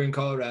November in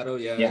Colorado.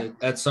 Yeah.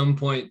 At some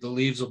point, the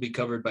leaves will be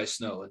covered by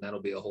snow, and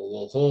that'll be a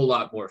whole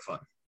lot more fun.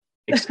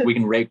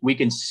 We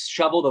can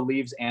shovel the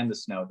leaves and the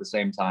snow at the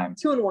same time.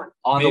 2 in 1.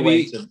 On the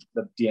way to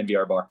the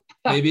DNVR bar.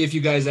 Maybe if you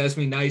guys ask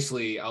me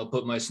nicely, I'll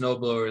put my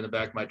snowblower in the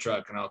back of my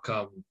truck, and I'll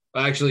come.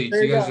 Actually,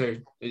 you guys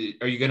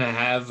are you gonna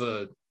have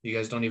you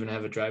guys don't even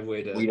have a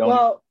driveway to? We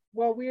don't.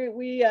 Well,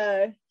 we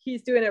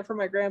he's doing it for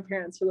my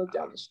grandparents who live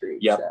down the street.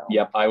 Yep.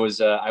 I was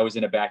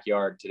in a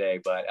backyard today,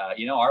 but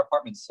our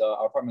apartments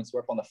were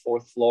up on the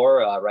 4th floor,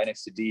 right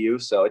next to DU,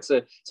 so it's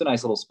a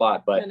nice little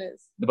spot. But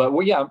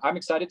I'm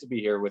excited to be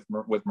here with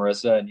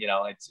Marissa, and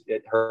it's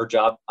her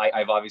job.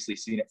 I've obviously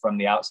seen it from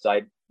the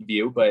outside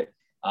view, but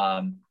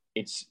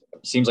it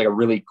seems like a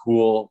really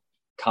cool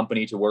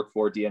company to work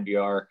for,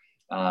 DNVR.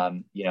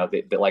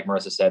 They, like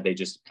Marissa said, they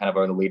just kind of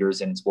are the leaders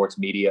in sports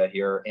media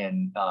here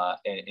in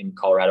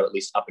Colorado, at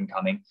least up and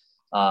coming.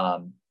 I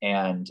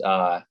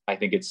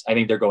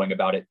think they're going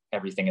about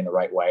everything in the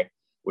right way,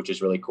 which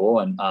is really cool.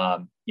 And,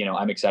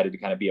 I'm excited to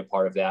kind of be a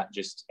part of that,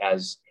 just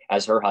as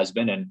her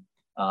husband,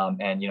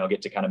 and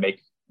get to kind of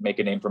make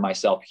a name for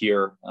myself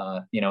here,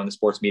 in the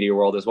sports media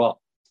world as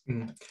well.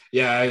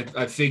 Yeah.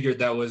 I figured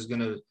that was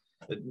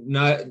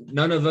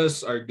none of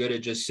us are good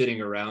at just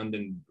sitting around,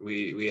 and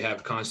we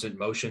have constant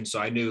motion. So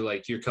I knew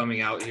you're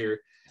coming out here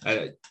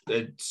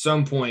at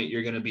some point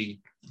you're going to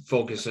be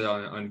focused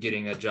on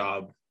getting a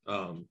job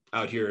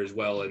out here as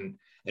well, and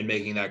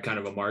making that kind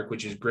of a mark,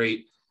 which is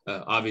great.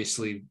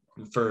 Obviously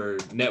for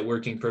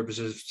networking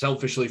purposes,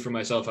 selfishly for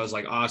myself, I was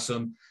like,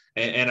 awesome.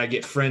 And I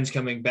get friends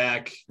coming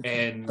back,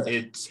 and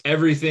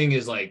everything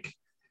is like,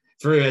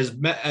 for as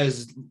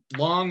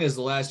long as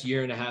the last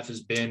year and a half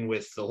has been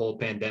with the whole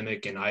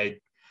pandemic, and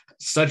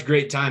such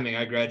great timing.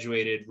 I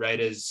graduated right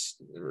as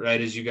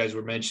you guys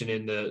were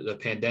mentioning the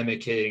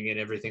pandemic hitting and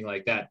everything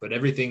like that. But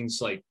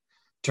everything's like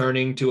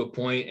turning to a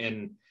point.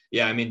 And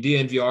yeah, I mean,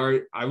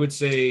 DNVR, I would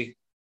say,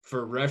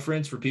 for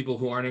reference, for people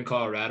who aren't in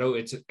Colorado,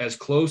 it's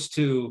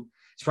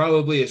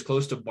probably as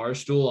close to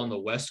Barstool on the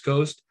West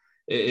Coast,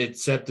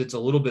 except it's a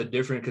little bit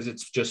different because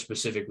it's just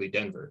specifically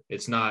Denver.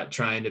 It's not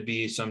trying to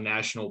be some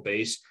national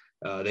base.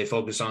 They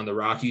focus on the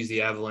Rockies,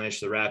 the Avalanche,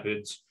 the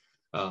Rapids,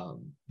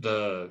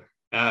 the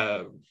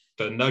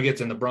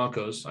Nuggets and the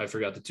Broncos. I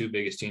forgot the two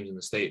biggest teams in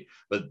the state,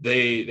 but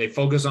they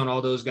focus on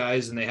all those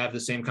guys, and they have the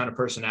same kind of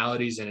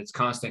personalities, and it's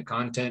constant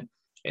content.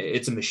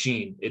 It's a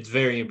machine. It's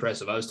very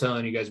impressive. I was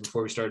telling you guys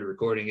before we started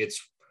recording, it's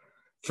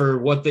for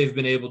what they've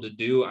been able to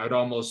do. I'd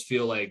almost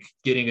feel like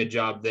getting a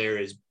job there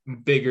is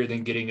bigger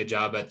than getting a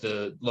job at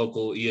the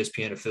local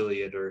ESPN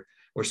affiliate or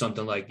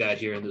something like that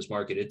here in this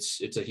market.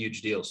 It's a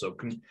huge deal. So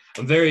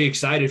I'm very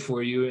excited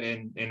for you.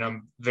 And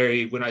I'm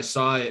when I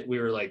saw it, we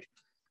were like,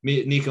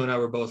 Nico and I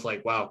were both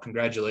like, wow,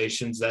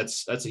 congratulations.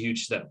 That's a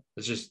huge step.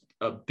 It's just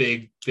a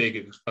big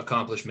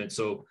accomplishment.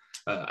 So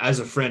as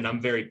a friend, I'm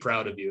very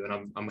proud of you,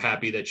 and I'm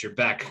happy that you're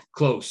back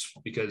close,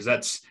 because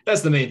that's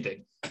the main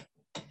thing.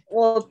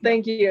 Well,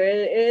 thank you.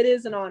 It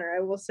is an honor. I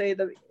will say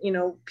that,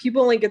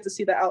 people only get to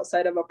see the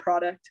outside of a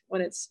product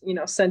when it's,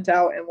 sent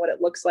out and what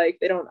it looks like.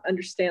 They don't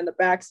understand the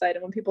backside.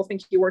 And when people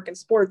think you work in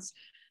sports,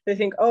 they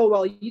think, oh,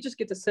 well, you just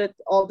get to sit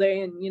all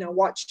day and,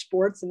 watch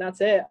sports and that's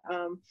it.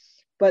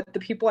 But the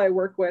people I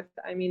work with,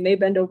 I mean, they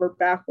bend over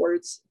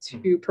backwards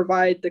to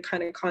provide the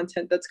kind of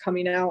content that's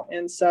coming out.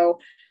 And so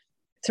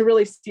to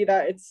really see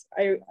that,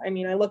 I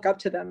look up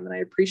to them and I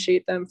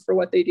appreciate them for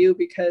what they do,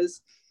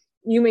 because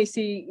you may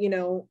see,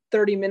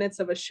 30 minutes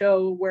of a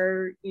show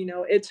where,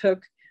 it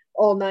took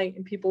all night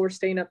and people were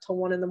staying up till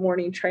 1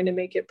 a.m. trying to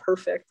make it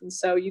perfect. And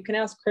so you can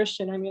ask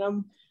Christian. I mean,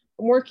 I'm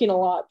working a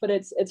lot, but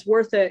it's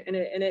worth it. And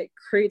it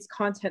creates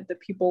content that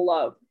people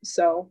love.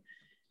 So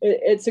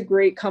it's a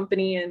great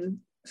company. And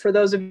for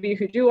those of you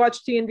who do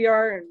watch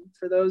DNVR, and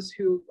for those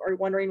who are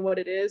wondering what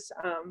it is,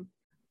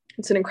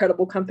 it's an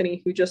incredible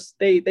company who just,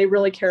 they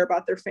really care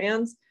about their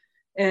fans,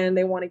 and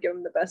they want to give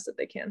them the best that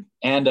they can.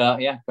 And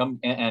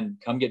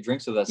come get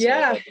drinks with us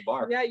at the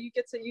bar. Yeah, you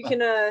can,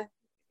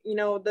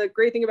 the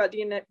great thing about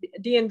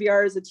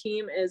DNVR as a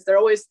team is they're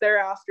always there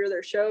after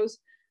their shows.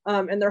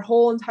 And their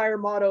whole entire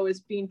motto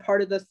is being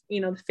part of the,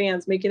 the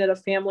fans, making it a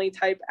family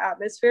type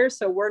atmosphere.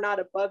 So we're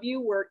not above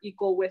you, we're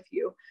equal with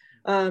you.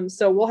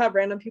 So we'll have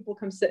random people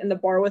come sit in the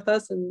bar with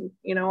us, and,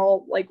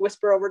 I'll like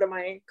whisper over to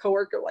my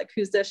coworker, like,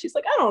 who's this? She's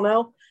like, I don't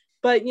know.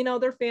 But,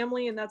 they're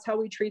family, and that's how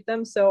we treat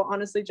them. So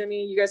honestly,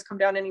 Jimmy, you guys come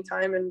down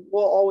anytime and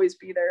we'll always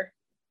be there.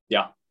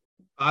 Yeah.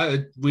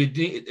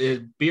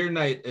 Beer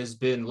night has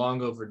been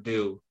long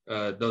overdue.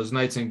 Those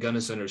nights in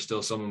Gunnison are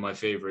still some of my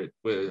favorite.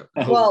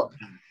 Well,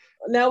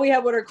 now we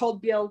have what are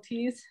called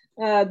BLTs,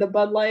 the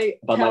Bud Light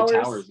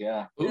towers.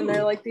 Yeah. And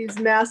they're like these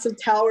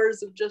massive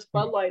towers of just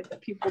Bud Light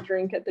that people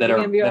drink at the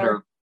DNVR. That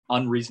are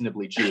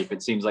unreasonably cheap.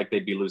 It seems like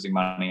they'd be losing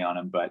money on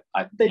them, but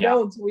they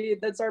don't.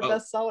 That's our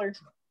best seller.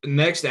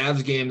 Next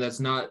Avs game that's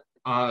not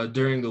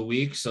during the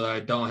week, so I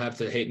don't have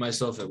to hate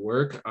myself at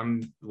work.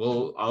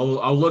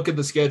 I'll look at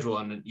the schedule,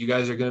 and you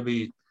guys are going to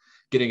be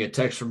getting a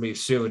text from me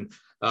soon.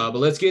 But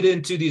let's get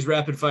into these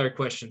rapid fire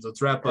questions.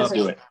 Let's wrap up. Let's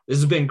do it. This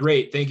has been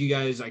great. Thank you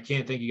guys. I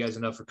can't thank you guys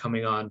enough for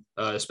coming on,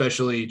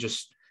 especially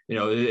just,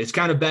 it's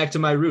kind of back to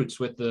my roots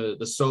with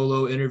the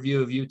solo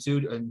interview of you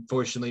two.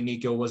 Unfortunately,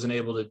 Nico wasn't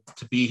able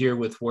to be here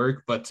with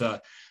work, but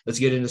let's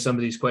get into some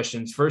of these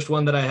questions. First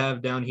one that I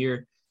have down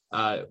here.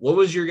 What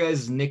was your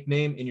guys'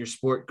 nickname in your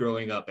sport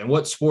growing up, and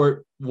what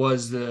sport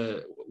was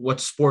the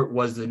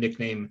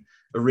nickname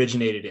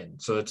originated in?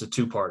 So it's a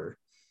two-parter.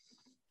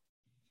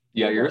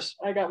 Yeah, yours?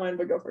 I got mine,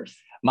 but go first.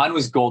 Mine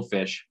was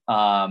Goldfish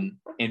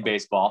in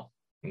baseball,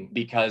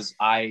 because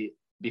I,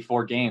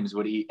 before games,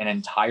 would eat an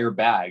entire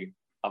bag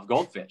of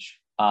Goldfish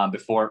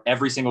before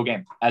every single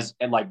game.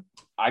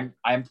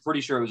 I'm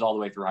pretty sure it was all the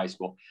way through high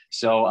school.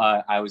 So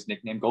I was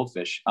nicknamed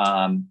Goldfish.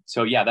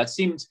 So yeah,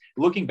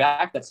 looking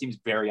back, that seems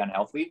very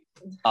unhealthy.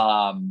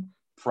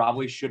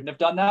 Probably shouldn't have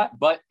done that,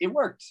 but it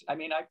worked. I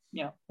mean,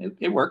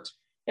 it worked.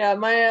 Yeah,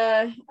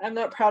 I'm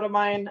not proud of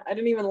mine. I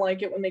didn't even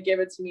like it when they gave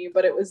it to me,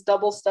 but it was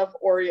double stuffed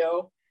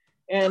Oreo.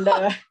 And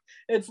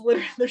it's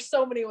literally, there's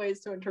so many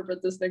ways to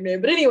interpret this nickname.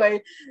 But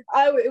anyway,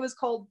 it was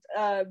called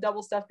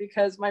double stuffed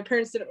because my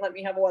parents didn't let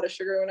me have a lot of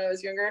sugar when I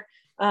was younger.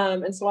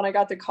 And so when I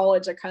got to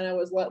college, I kind of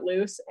was let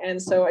loose. And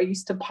so I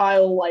used to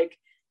pile like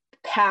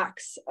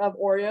packs of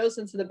Oreos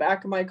into the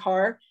back of my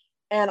car.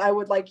 And I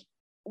would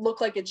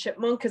look like a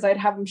chipmunk because I'd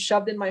have them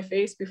shoved in my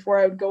face before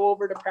I would go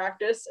over to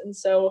practice. And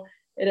so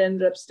it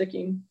ended up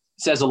sticking.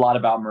 Says a lot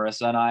about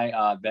Marissa and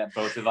I that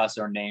both of us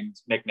are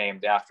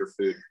nicknamed after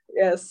food.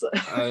 Yes.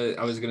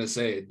 I was gonna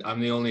say I'm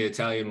the only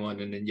Italian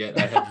one, and yet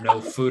I have no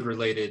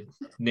food-related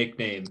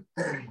nickname.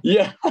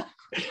 Yeah.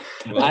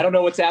 Well, I don't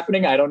know what's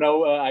happening. I don't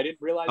know. I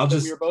didn't realize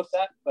we were both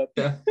that, but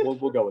yeah.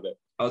 we'll go with it.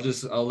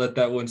 I'll let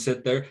that one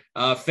sit there.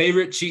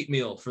 Favorite cheat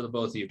meal for the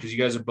both of you, because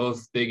you guys are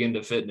both big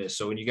into fitness.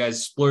 So when you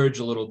guys splurge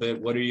a little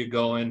bit, what are you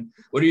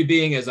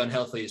being as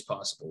unhealthy as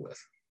possible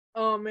with?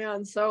 Oh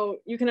man, so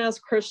you can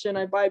ask Christian.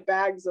 I buy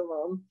bags of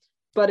them,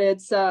 but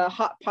it's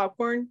hot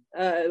popcorn,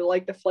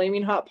 like the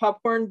flaming hot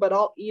popcorn. But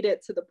I'll eat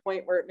it to the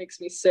point where it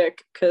makes me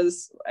sick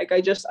because like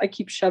I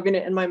keep shoving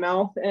it in my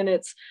mouth, and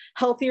it's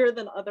healthier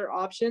than other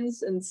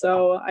options, and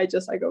so I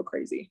go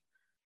crazy.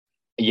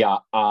 Yeah,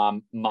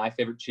 my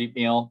favorite cheat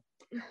meal,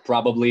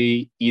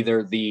 probably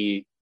either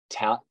the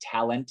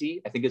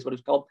Talenti, I think is what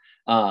it's called,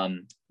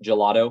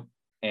 gelato,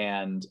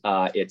 and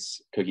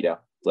it's cookie dough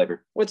flavored,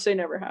 which they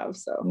never have.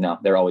 So no,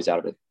 they're always out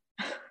of it.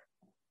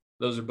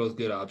 Those are both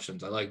good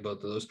options. I like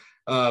both of those.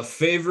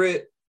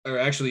 Favorite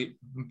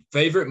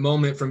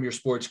moment from your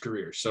sports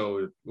career.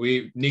 So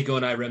Nico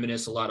and I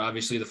reminisce a lot.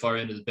 Obviously, the far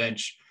end of the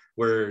bench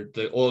were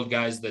the old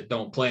guys that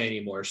don't play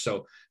anymore.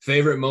 So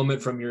favorite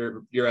moment from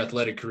your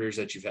athletic careers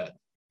that you've had.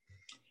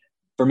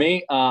 For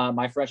me,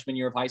 my freshman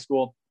year of high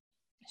school,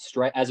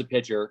 as a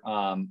pitcher,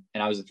 and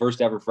I was the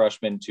first ever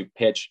freshman to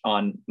pitch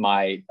on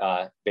my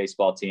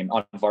baseball team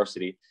on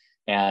varsity.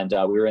 And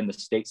we were in the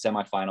state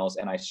semifinals,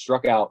 and I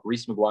struck out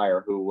Reese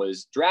McGuire, who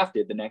was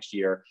drafted the next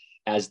year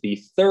as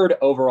the third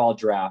overall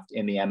draft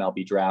in the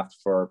MLB draft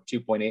for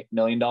 $2.8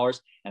 million.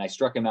 And I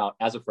struck him out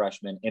as a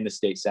freshman in the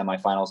state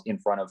semifinals in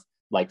front of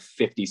like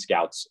 50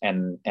 scouts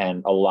and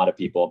a lot of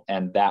people.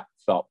 And that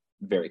felt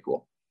very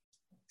cool.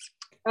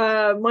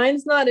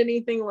 Mine's not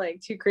anything like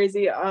too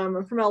crazy.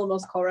 I'm from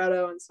Alamos,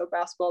 Colorado, and so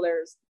basketball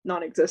there is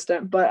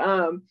non-existent. But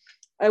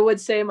I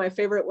would say my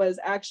favorite was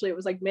it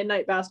was like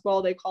midnight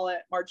basketball. They call it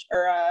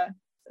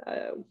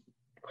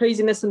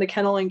Craziness in the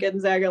Kennel in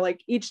Gonzaga.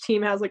 Like each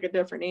team has like a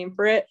different name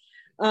for it.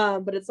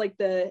 But it's like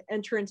the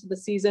entrance of the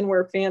season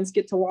where fans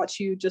get to watch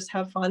you just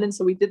have fun. And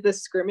so we did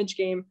this scrimmage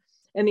game,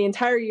 and the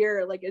entire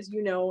year, like, as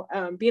you know,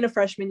 being a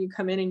freshman, you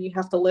come in and you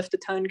have to lift a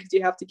ton because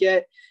you have to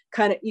get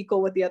kind of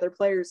equal with the other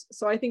players.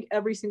 So I think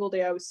every single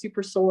day I was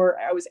super sore.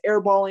 I was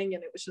airballing,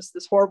 and it was just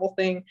this horrible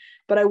thing.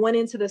 But I went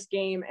into this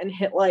game and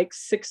hit like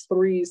 6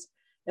 threes,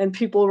 and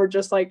people were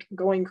just like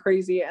going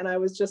crazy. And I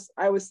was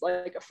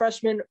like a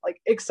freshman,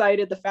 like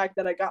excited the fact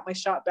that I got my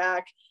shot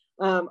back.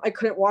 I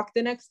couldn't walk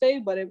the next day,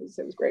 but it was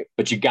great.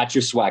 But you got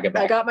your swagger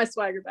back. I got my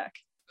swagger back.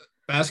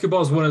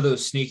 Basketball is one of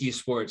those sneaky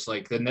sports.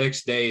 Like the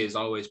next day is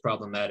always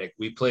problematic.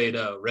 We played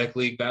rec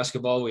league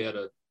basketball. We had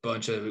a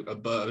bunch of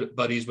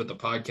buddies with the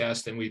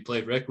podcast, and we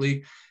played rec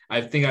league.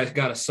 I think I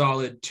got a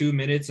solid 2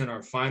 minutes in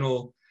our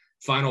final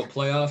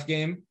playoff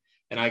game,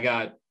 and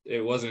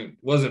it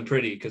wasn't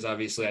pretty because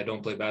obviously I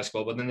don't play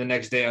basketball. But then the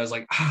next day I was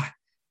like,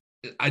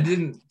 I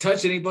didn't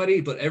touch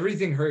anybody, but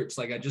everything hurts.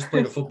 Like I just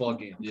played a football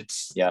game. It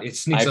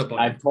sneaks up on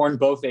me. I've torn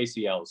both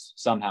ACLs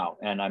somehow,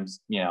 and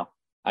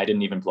I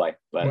didn't even play.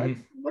 But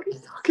what are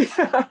you talking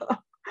about?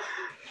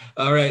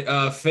 All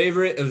right.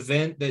 Favorite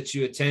event that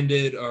you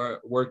attended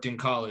or worked in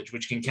college,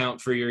 which can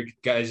count for your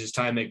guys'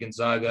 time at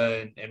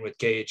Gonzaga and with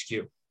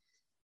KHQ.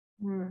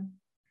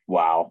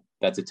 Wow,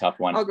 that's a tough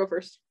one. I'll go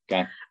first.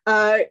 Okay.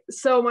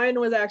 So mine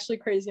was actually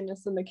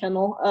Craziness in the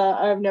Kennel.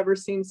 I've never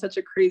seen such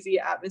a crazy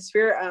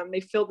atmosphere. They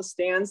fill the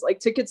stands. Like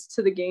tickets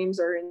to the games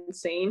are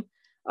insane.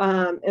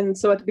 And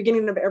so at the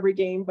beginning of every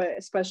game, but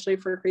especially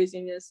for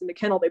Craziness in the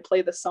Kennel, they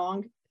play the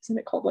song. Isn't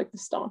it called like the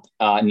Stomp?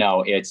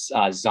 No, it's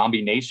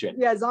Zombie Nation.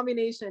 Yeah, Zombie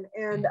Nation.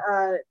 And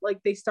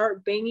like they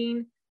start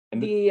banging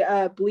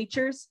the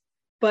bleachers,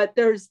 but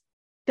there's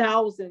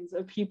thousands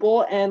of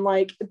people, and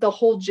like the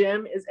whole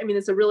gym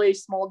it's a really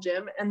small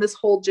gym, and this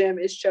whole gym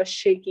is just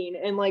shaking,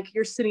 and like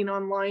you're sitting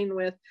online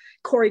with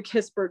Corey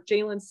Kispert,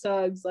 Jalen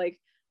Suggs, like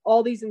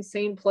all these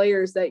insane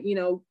players that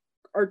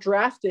are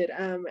drafted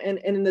and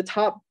in the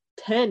top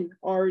 10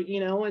 are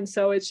and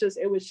so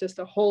it was just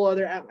a whole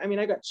other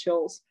I got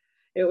chills.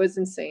 It was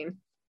insane.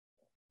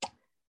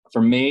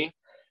 For me,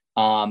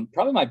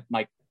 probably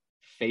my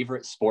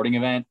favorite sporting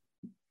event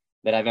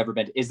that I've ever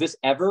been to. Is this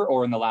ever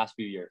or in the last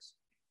few years?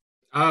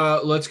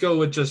 Let's go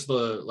with just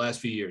the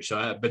last few years.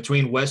 So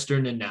between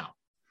Western and now.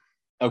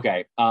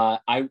 Okay.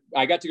 I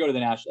got to go to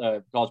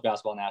the college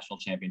basketball national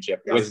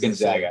championship with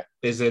Gonzaga.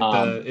 Is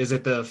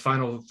it the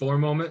Final Four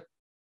moment?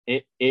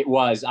 It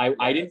was.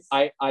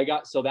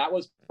 So that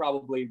was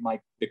probably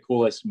the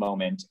coolest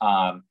moment,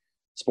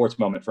 sports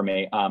moment for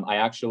me.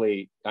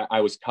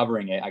 I was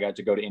covering it. I got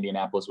to go to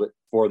Indianapolis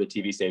for the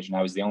TV station.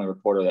 I was the only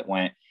reporter that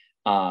went,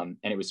 and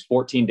it was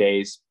 14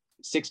 days.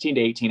 16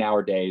 to 18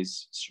 hour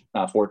days,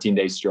 14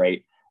 days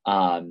straight.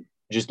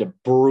 Just a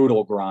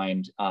brutal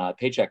grind.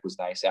 Paycheck was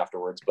nice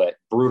afterwards, but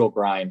brutal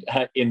grind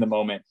in the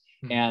moment.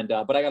 And,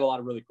 but I got a lot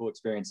of really cool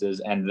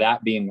experiences, and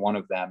that being one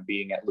of them,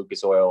 being at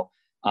Lucas Oil,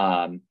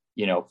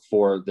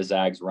 for the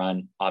Zags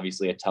run,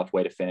 obviously a tough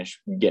way to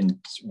finish, getting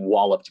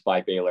walloped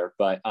by Baylor.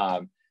 But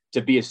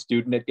to be a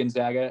student at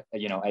Gonzaga,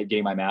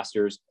 getting my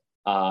master's,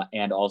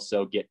 and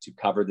also get to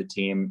cover the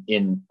team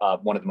in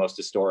one of the most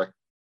historic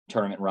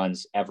tournament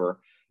runs ever,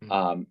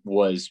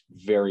 was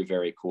very,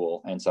 very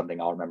cool and something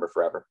I'll remember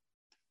forever.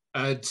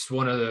 It's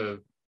one of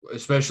the,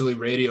 especially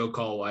radio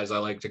call wise, I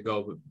like to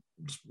go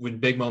when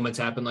big moments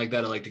happen like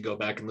that. I like to go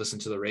back and listen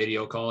to the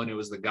radio call. And it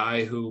was the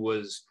guy who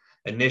was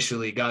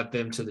initially got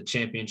them to the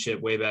championship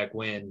way back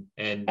when.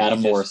 And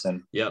Adam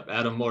Morrison. Yep.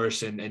 Adam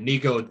Morrison. And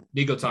Nico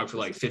talked for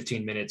like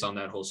 15 minutes on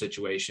that whole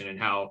situation and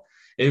how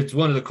it's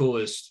one of the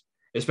coolest,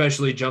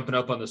 especially jumping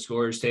up on the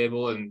scorers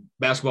table, and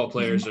basketball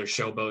players are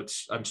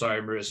showboats. I'm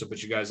sorry, Marissa,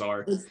 but you guys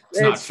are. It's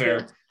not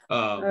fair.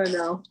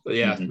 No. But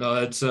yeah, no,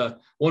 that's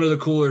one of the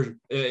cooler.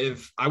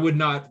 If I would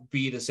not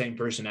be the same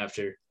person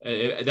after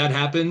that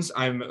happens,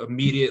 I'm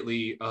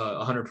immediately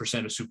 100%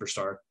 a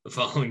superstar the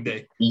following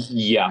day.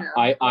 Yeah,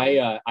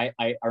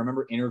 I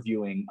remember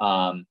interviewing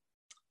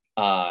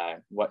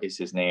what is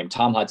his name,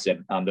 Tom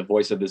Hudson, the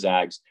voice of the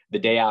Zags, the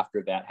day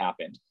after that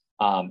happened.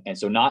 And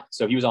so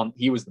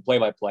he was the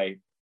play-by-play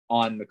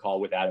on the call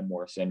with Adam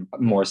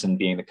Morrison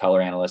being the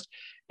color analyst,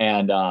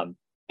 and I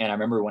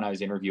remember when I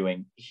was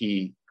interviewing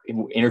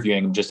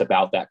him just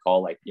about that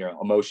call, like,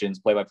 emotions,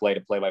 play-by-play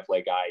to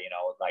play-by-play guy,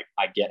 like,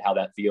 I get how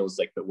that feels,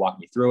 like, but walk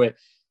me through it.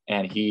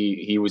 And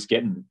he was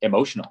getting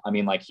emotional. I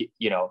mean, like,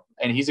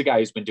 and he's a guy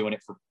who's been doing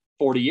it for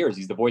 40 years.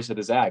 He's the voice of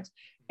the Zags.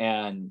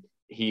 And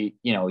he,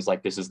 was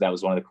like, that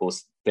was one of the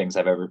coolest things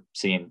I've ever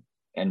seen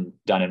and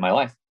done in my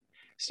life.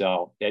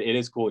 So it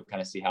is cool to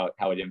kind of see how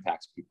it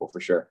impacts people, for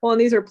sure. Well,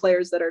 and these are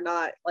players that are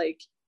not like,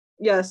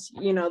 yes,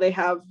 they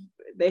have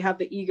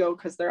the ego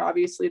because they're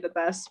obviously the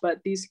best, but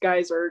these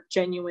guys are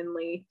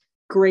genuinely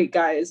great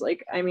guys.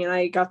 Like, I mean,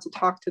 I got to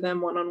talk to them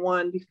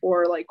one-on-one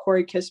before, like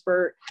Corey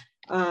Kispert,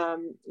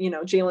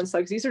 Jalen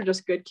Suggs. These are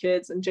just good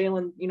kids. And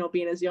Jalen,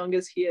 being as young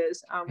as he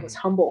is, was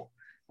humble.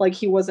 Like,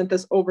 he wasn't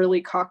this overly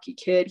cocky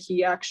kid.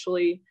 He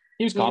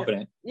was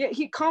confident.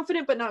 He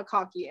confident, but not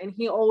cocky. And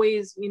he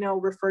always,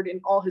 referred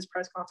in all his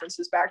press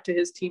conferences back to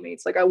his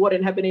teammates. Like, I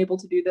wouldn't have been able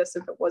to do this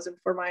if it wasn't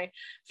for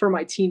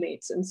my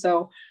teammates. And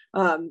so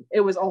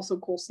it was also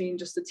cool seeing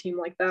just a team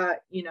like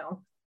that,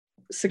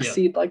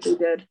 succeed like they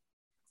did.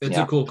 It's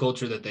a cool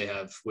culture that they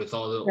have with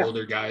all the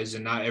older guys,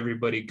 and not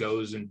everybody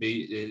goes and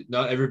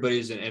not everybody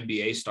is an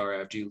NBA star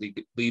after you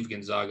leave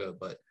Gonzaga,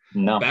 but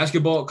no,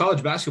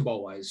 college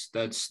basketball wise,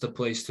 that's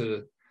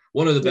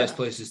one of the best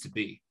places to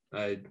be.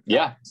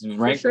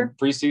 Ranked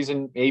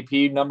preseason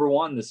AP number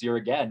 1 this year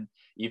again,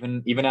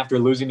 even after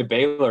losing to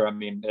Baylor. I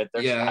mean,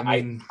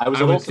 I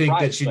would think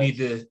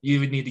that you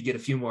would need to get a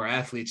few more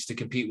athletes to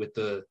compete with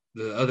the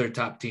other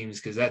top teams,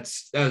 because that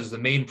was the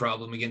main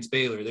problem against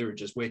Baylor. They were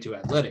just way too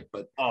athletic.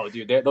 But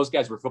those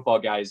guys were football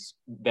guys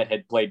that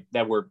had played,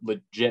 that were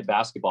legit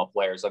basketball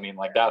players. I mean,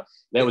 like that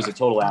was a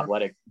total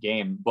athletic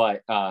game.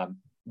 But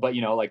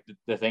like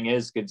the thing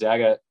is,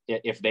 Gonzaga,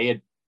 if they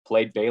had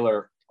played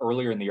Baylor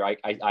earlier in the year,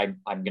 I'm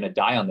going to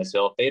die on this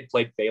hill. If they had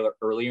played Baylor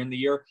earlier in the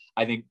year,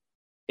 I think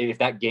if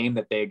that game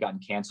that they had gotten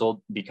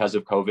canceled because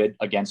of COVID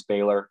against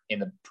Baylor in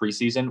the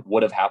preseason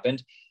would have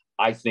happened,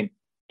 I think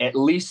at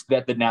least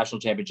that the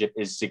national championship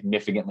is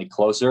significantly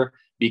closer,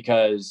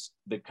 because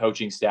the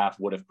coaching staff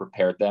would have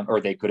prepared them, or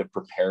they could have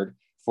prepared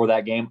for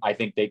that game. I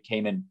think they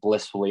came in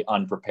blissfully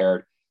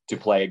unprepared to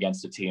play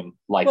against a team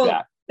like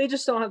that. They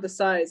just don't have the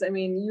size. I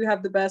mean, you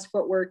have the best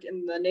footwork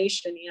in the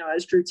nation,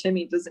 as Drew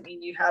Timme, doesn't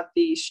mean you have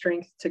the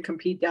strength to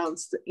compete down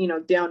in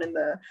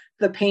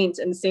the paint.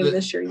 And same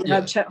this year, you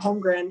have Chet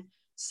Holmgren,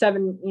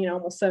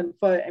 almost 7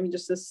 foot. I mean,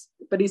 just this,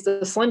 but he's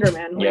the slender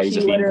man. Like,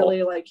 he's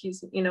literally like,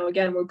 he's,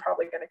 again, we're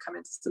probably going to come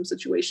into some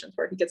situations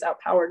where he gets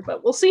outpowered,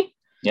 but we'll see.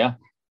 Yeah.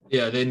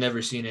 Yeah, they've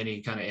never seen any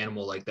kind of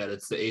animal like that.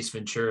 It's the Ace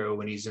Ventura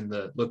when he's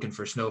looking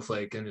for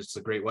Snowflake, and it's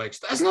the Great White.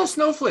 That's no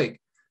Snowflake.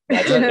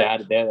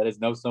 That is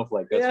no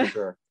Snowflake. That's for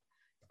sure.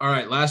 All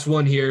right, last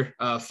one here.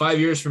 5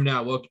 years from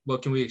now,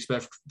 what can we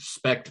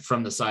expect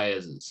from the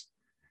Saezes?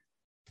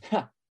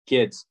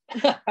 Kids.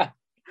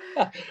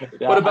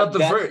 What about the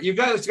fur? You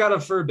guys got a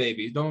fur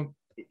baby, don't?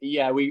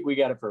 Yeah, we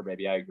got a fur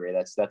baby. I agree.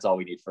 That's all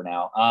we need for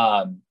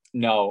now.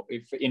 No,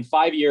 if in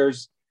 5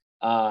 years,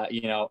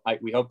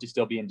 we hope to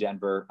still be in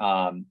Denver.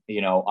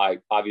 I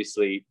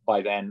obviously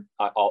by then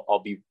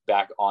I'll be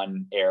back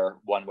on air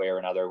one way or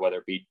another, whether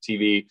it be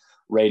TV,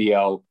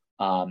 radio,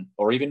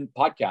 or even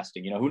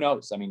podcasting. Who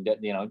knows? I mean,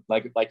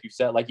 like you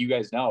said, like you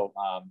guys know,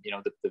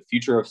 the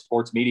future of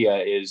sports media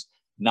is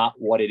not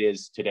what it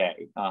is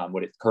today,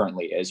 what it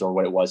currently is, or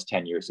what it was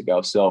 10 years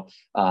ago. So,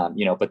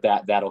 but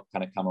that'll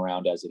kind of come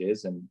around as it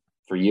is. And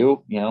for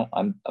you,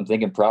 I'm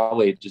thinking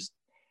probably just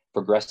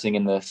progressing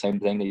in the same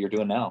thing that you're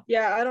doing now.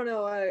 Yeah, I don't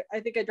know. I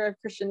think I drive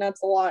Christian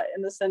nuts a lot,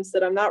 in the sense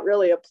that I'm not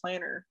really a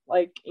planner.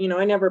 Like,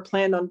 I never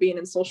planned on being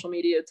in social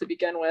media to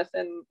begin with.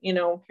 And,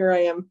 here I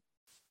am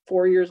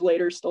 4 years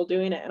later, still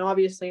doing it. And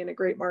obviously in a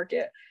great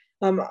market,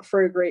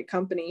 for a great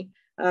company.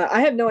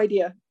 I have no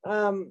idea.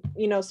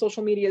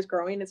 Social media is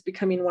growing. It's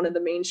becoming one of the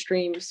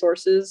mainstream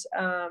sources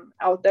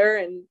out there.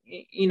 And,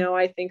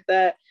 I think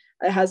that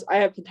I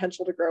have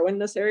potential to grow in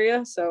this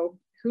area. So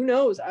who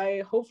knows?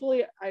 I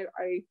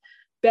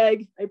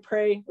beg, I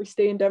pray we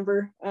stay in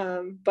Denver.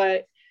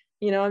 But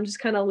I'm just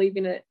kind of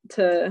leaving it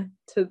to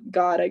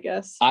God, I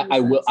guess.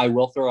 I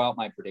will throw out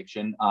my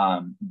prediction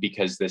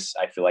because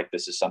I feel like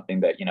this is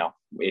something that,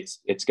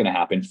 it's going to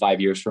happen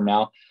 5 years from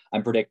now.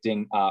 I'm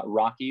predicting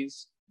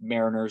Rockies,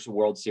 Mariners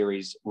World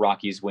Series.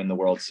 Rockies win the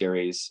World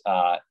Series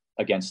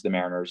against the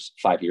Mariners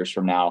 5 years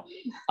from now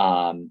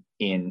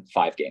in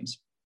 5 games.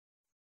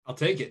 I'll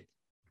take it.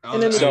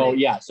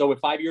 So with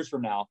 5 years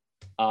from now,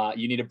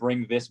 you need to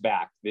bring this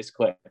back, this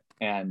clip,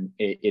 and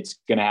it's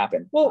going to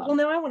happen. Well,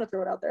 now I want to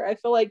throw it out there. I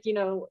feel like,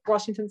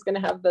 Washington's going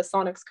to have the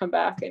Sonics come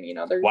back, and,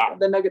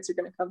 the Nuggets are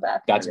going to come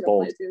back. That's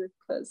bold.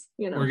 Because,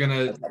 we're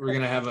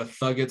going to have a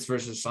Thuggets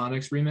versus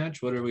Sonics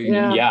rematch. What are we?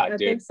 Yeah, dude. I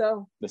think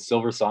so. The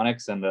Silver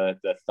Sonics and the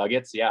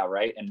Thuggets. Yeah.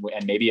 Right. And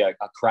maybe a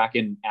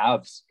Kraken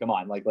Avs. Come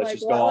on. Let's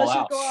just go all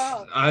out.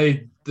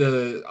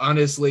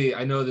 Honestly,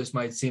 I know this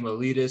might seem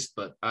elitist,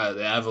 but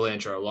the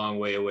Avalanche are a long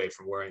way away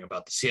from worrying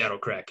about the Seattle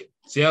Kraken.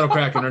 Seattle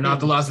Kraken are not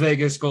the Las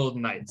Vegas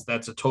Golden Knights.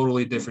 That's a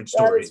totally different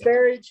story. That is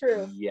very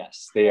true.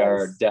 Yes, they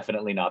are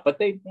definitely not. But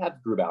they have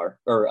Grubauer.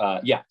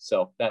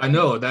 So I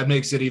know that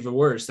makes it even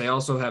worse. They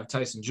also have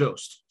Tyson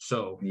Jost.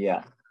 So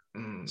yeah.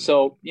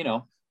 So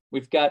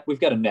we've got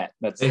a net.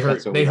 They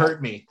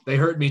hurt me. They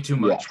hurt me too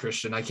much,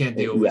 Christian. I can't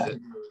deal with it.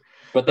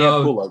 But they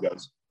have cool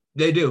logos.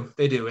 They do,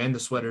 and the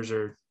sweaters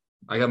are.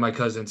 I got my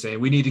cousin saying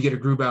we need to get a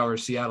Grubauer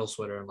Seattle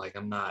sweater. I'm like,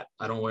 I'm not.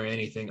 I don't wear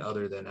anything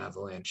other than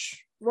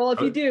Avalanche. Well,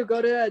 if you do,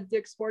 go to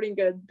Dick's Sporting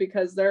Goods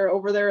because they're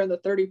over there in the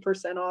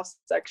 30% off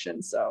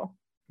section. So,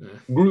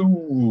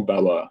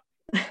 Grubauer.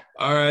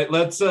 All right,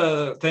 let's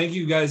thank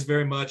you guys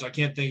very much. I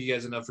can't thank you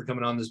guys enough for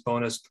coming on this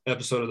bonus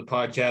episode of the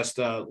podcast.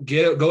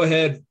 Go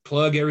ahead,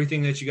 plug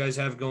everything that you guys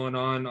have going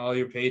on, all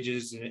your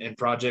pages and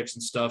projects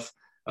and stuff.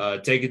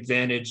 Take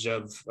advantage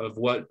of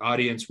what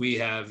audience we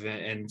have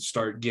and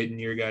start getting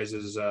your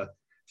guys'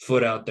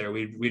 foot out there.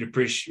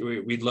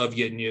 We'd love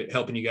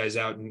helping you guys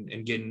out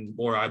and getting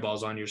more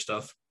eyeballs on your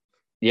stuff.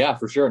 Yeah,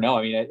 for sure. No,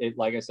 I mean, it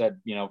like I said,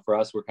 for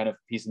us, we're kind of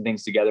piecing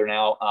things together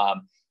now.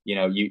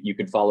 You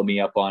can follow me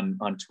up on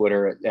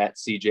Twitter at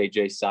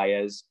CJJ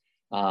Saez.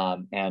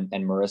 And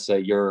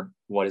Marissa, you're,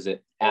 what is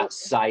it? At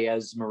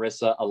Saez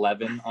Marissa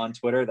 11 on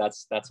Twitter.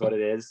 That's what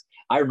it is.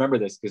 I remember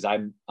this because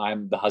I'm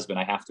the husband.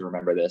 I have to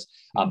remember this,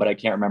 but I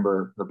can't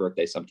remember her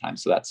birthday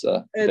sometimes. So that's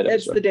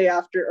it's the day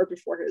after or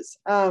before his.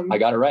 I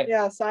got it right.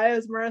 Yeah,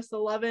 Saez Marissa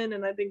 11,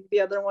 and I think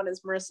the other one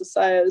is Marissa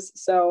Saez.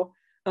 So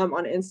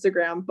on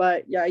Instagram,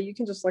 but yeah, you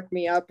can just look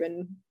me up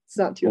and it's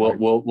not too hard.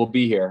 We'll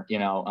be here,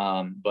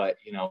 but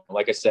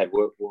like I said,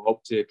 we'll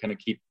hope to kind of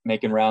keep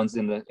making rounds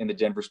in the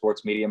Denver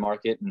sports media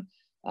market and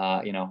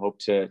hope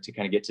to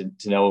kind of get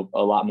to know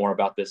a lot more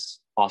about this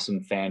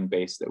awesome fan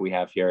base that we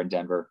have here in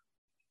Denver.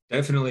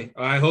 Definitely.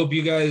 I hope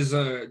you guys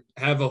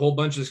have a whole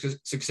bunch of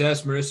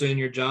success, Marissa, in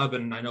your job.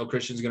 And I know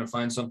Christian's going to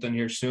find something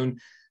here soon.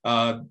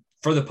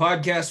 For the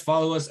podcast,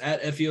 follow us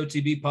at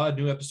FEOTB Pod.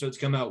 New episodes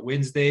come out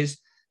Wednesdays.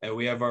 And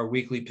we have our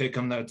weekly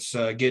pick'em that's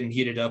getting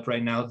heated up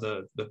right now.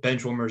 The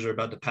bench warmers are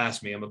about to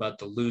pass me. I'm about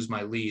to lose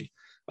my lead.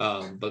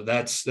 But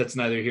that's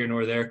neither here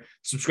nor there.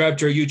 Subscribe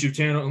to our YouTube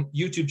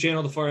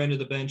channel, The Far End of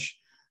the Bench.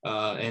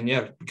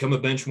 Become a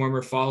bench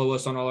warmer. Follow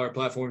us on all our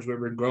platforms where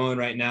we're growing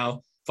right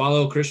now.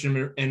 Follow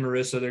Christian and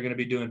Marissa. They're going to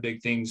be doing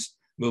big things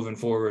moving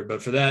forward.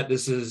 But for that,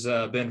 this has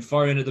been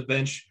Far End of the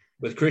Bench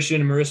with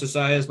Christian and Marissa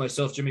Saez,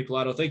 myself, Jimmy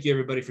Pilato. Thank you,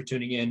 everybody, for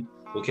tuning in.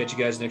 We'll catch you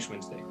guys next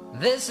Wednesday.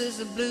 This is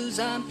the blues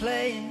I'm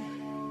playing.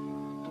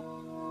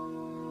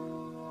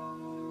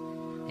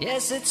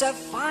 Yes, it's a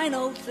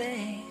final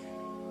thing.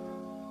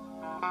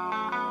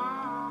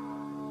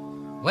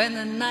 When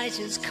the night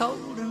is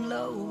cold and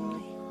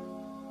lonely.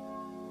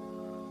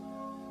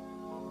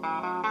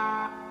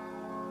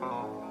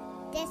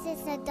 This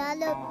is a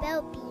dollar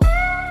bill piece.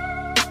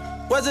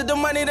 Was it the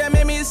money that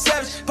made me a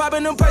savage?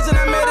 Popping them prices,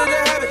 I made it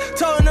a habit.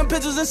 Towing them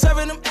pictures and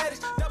serving them.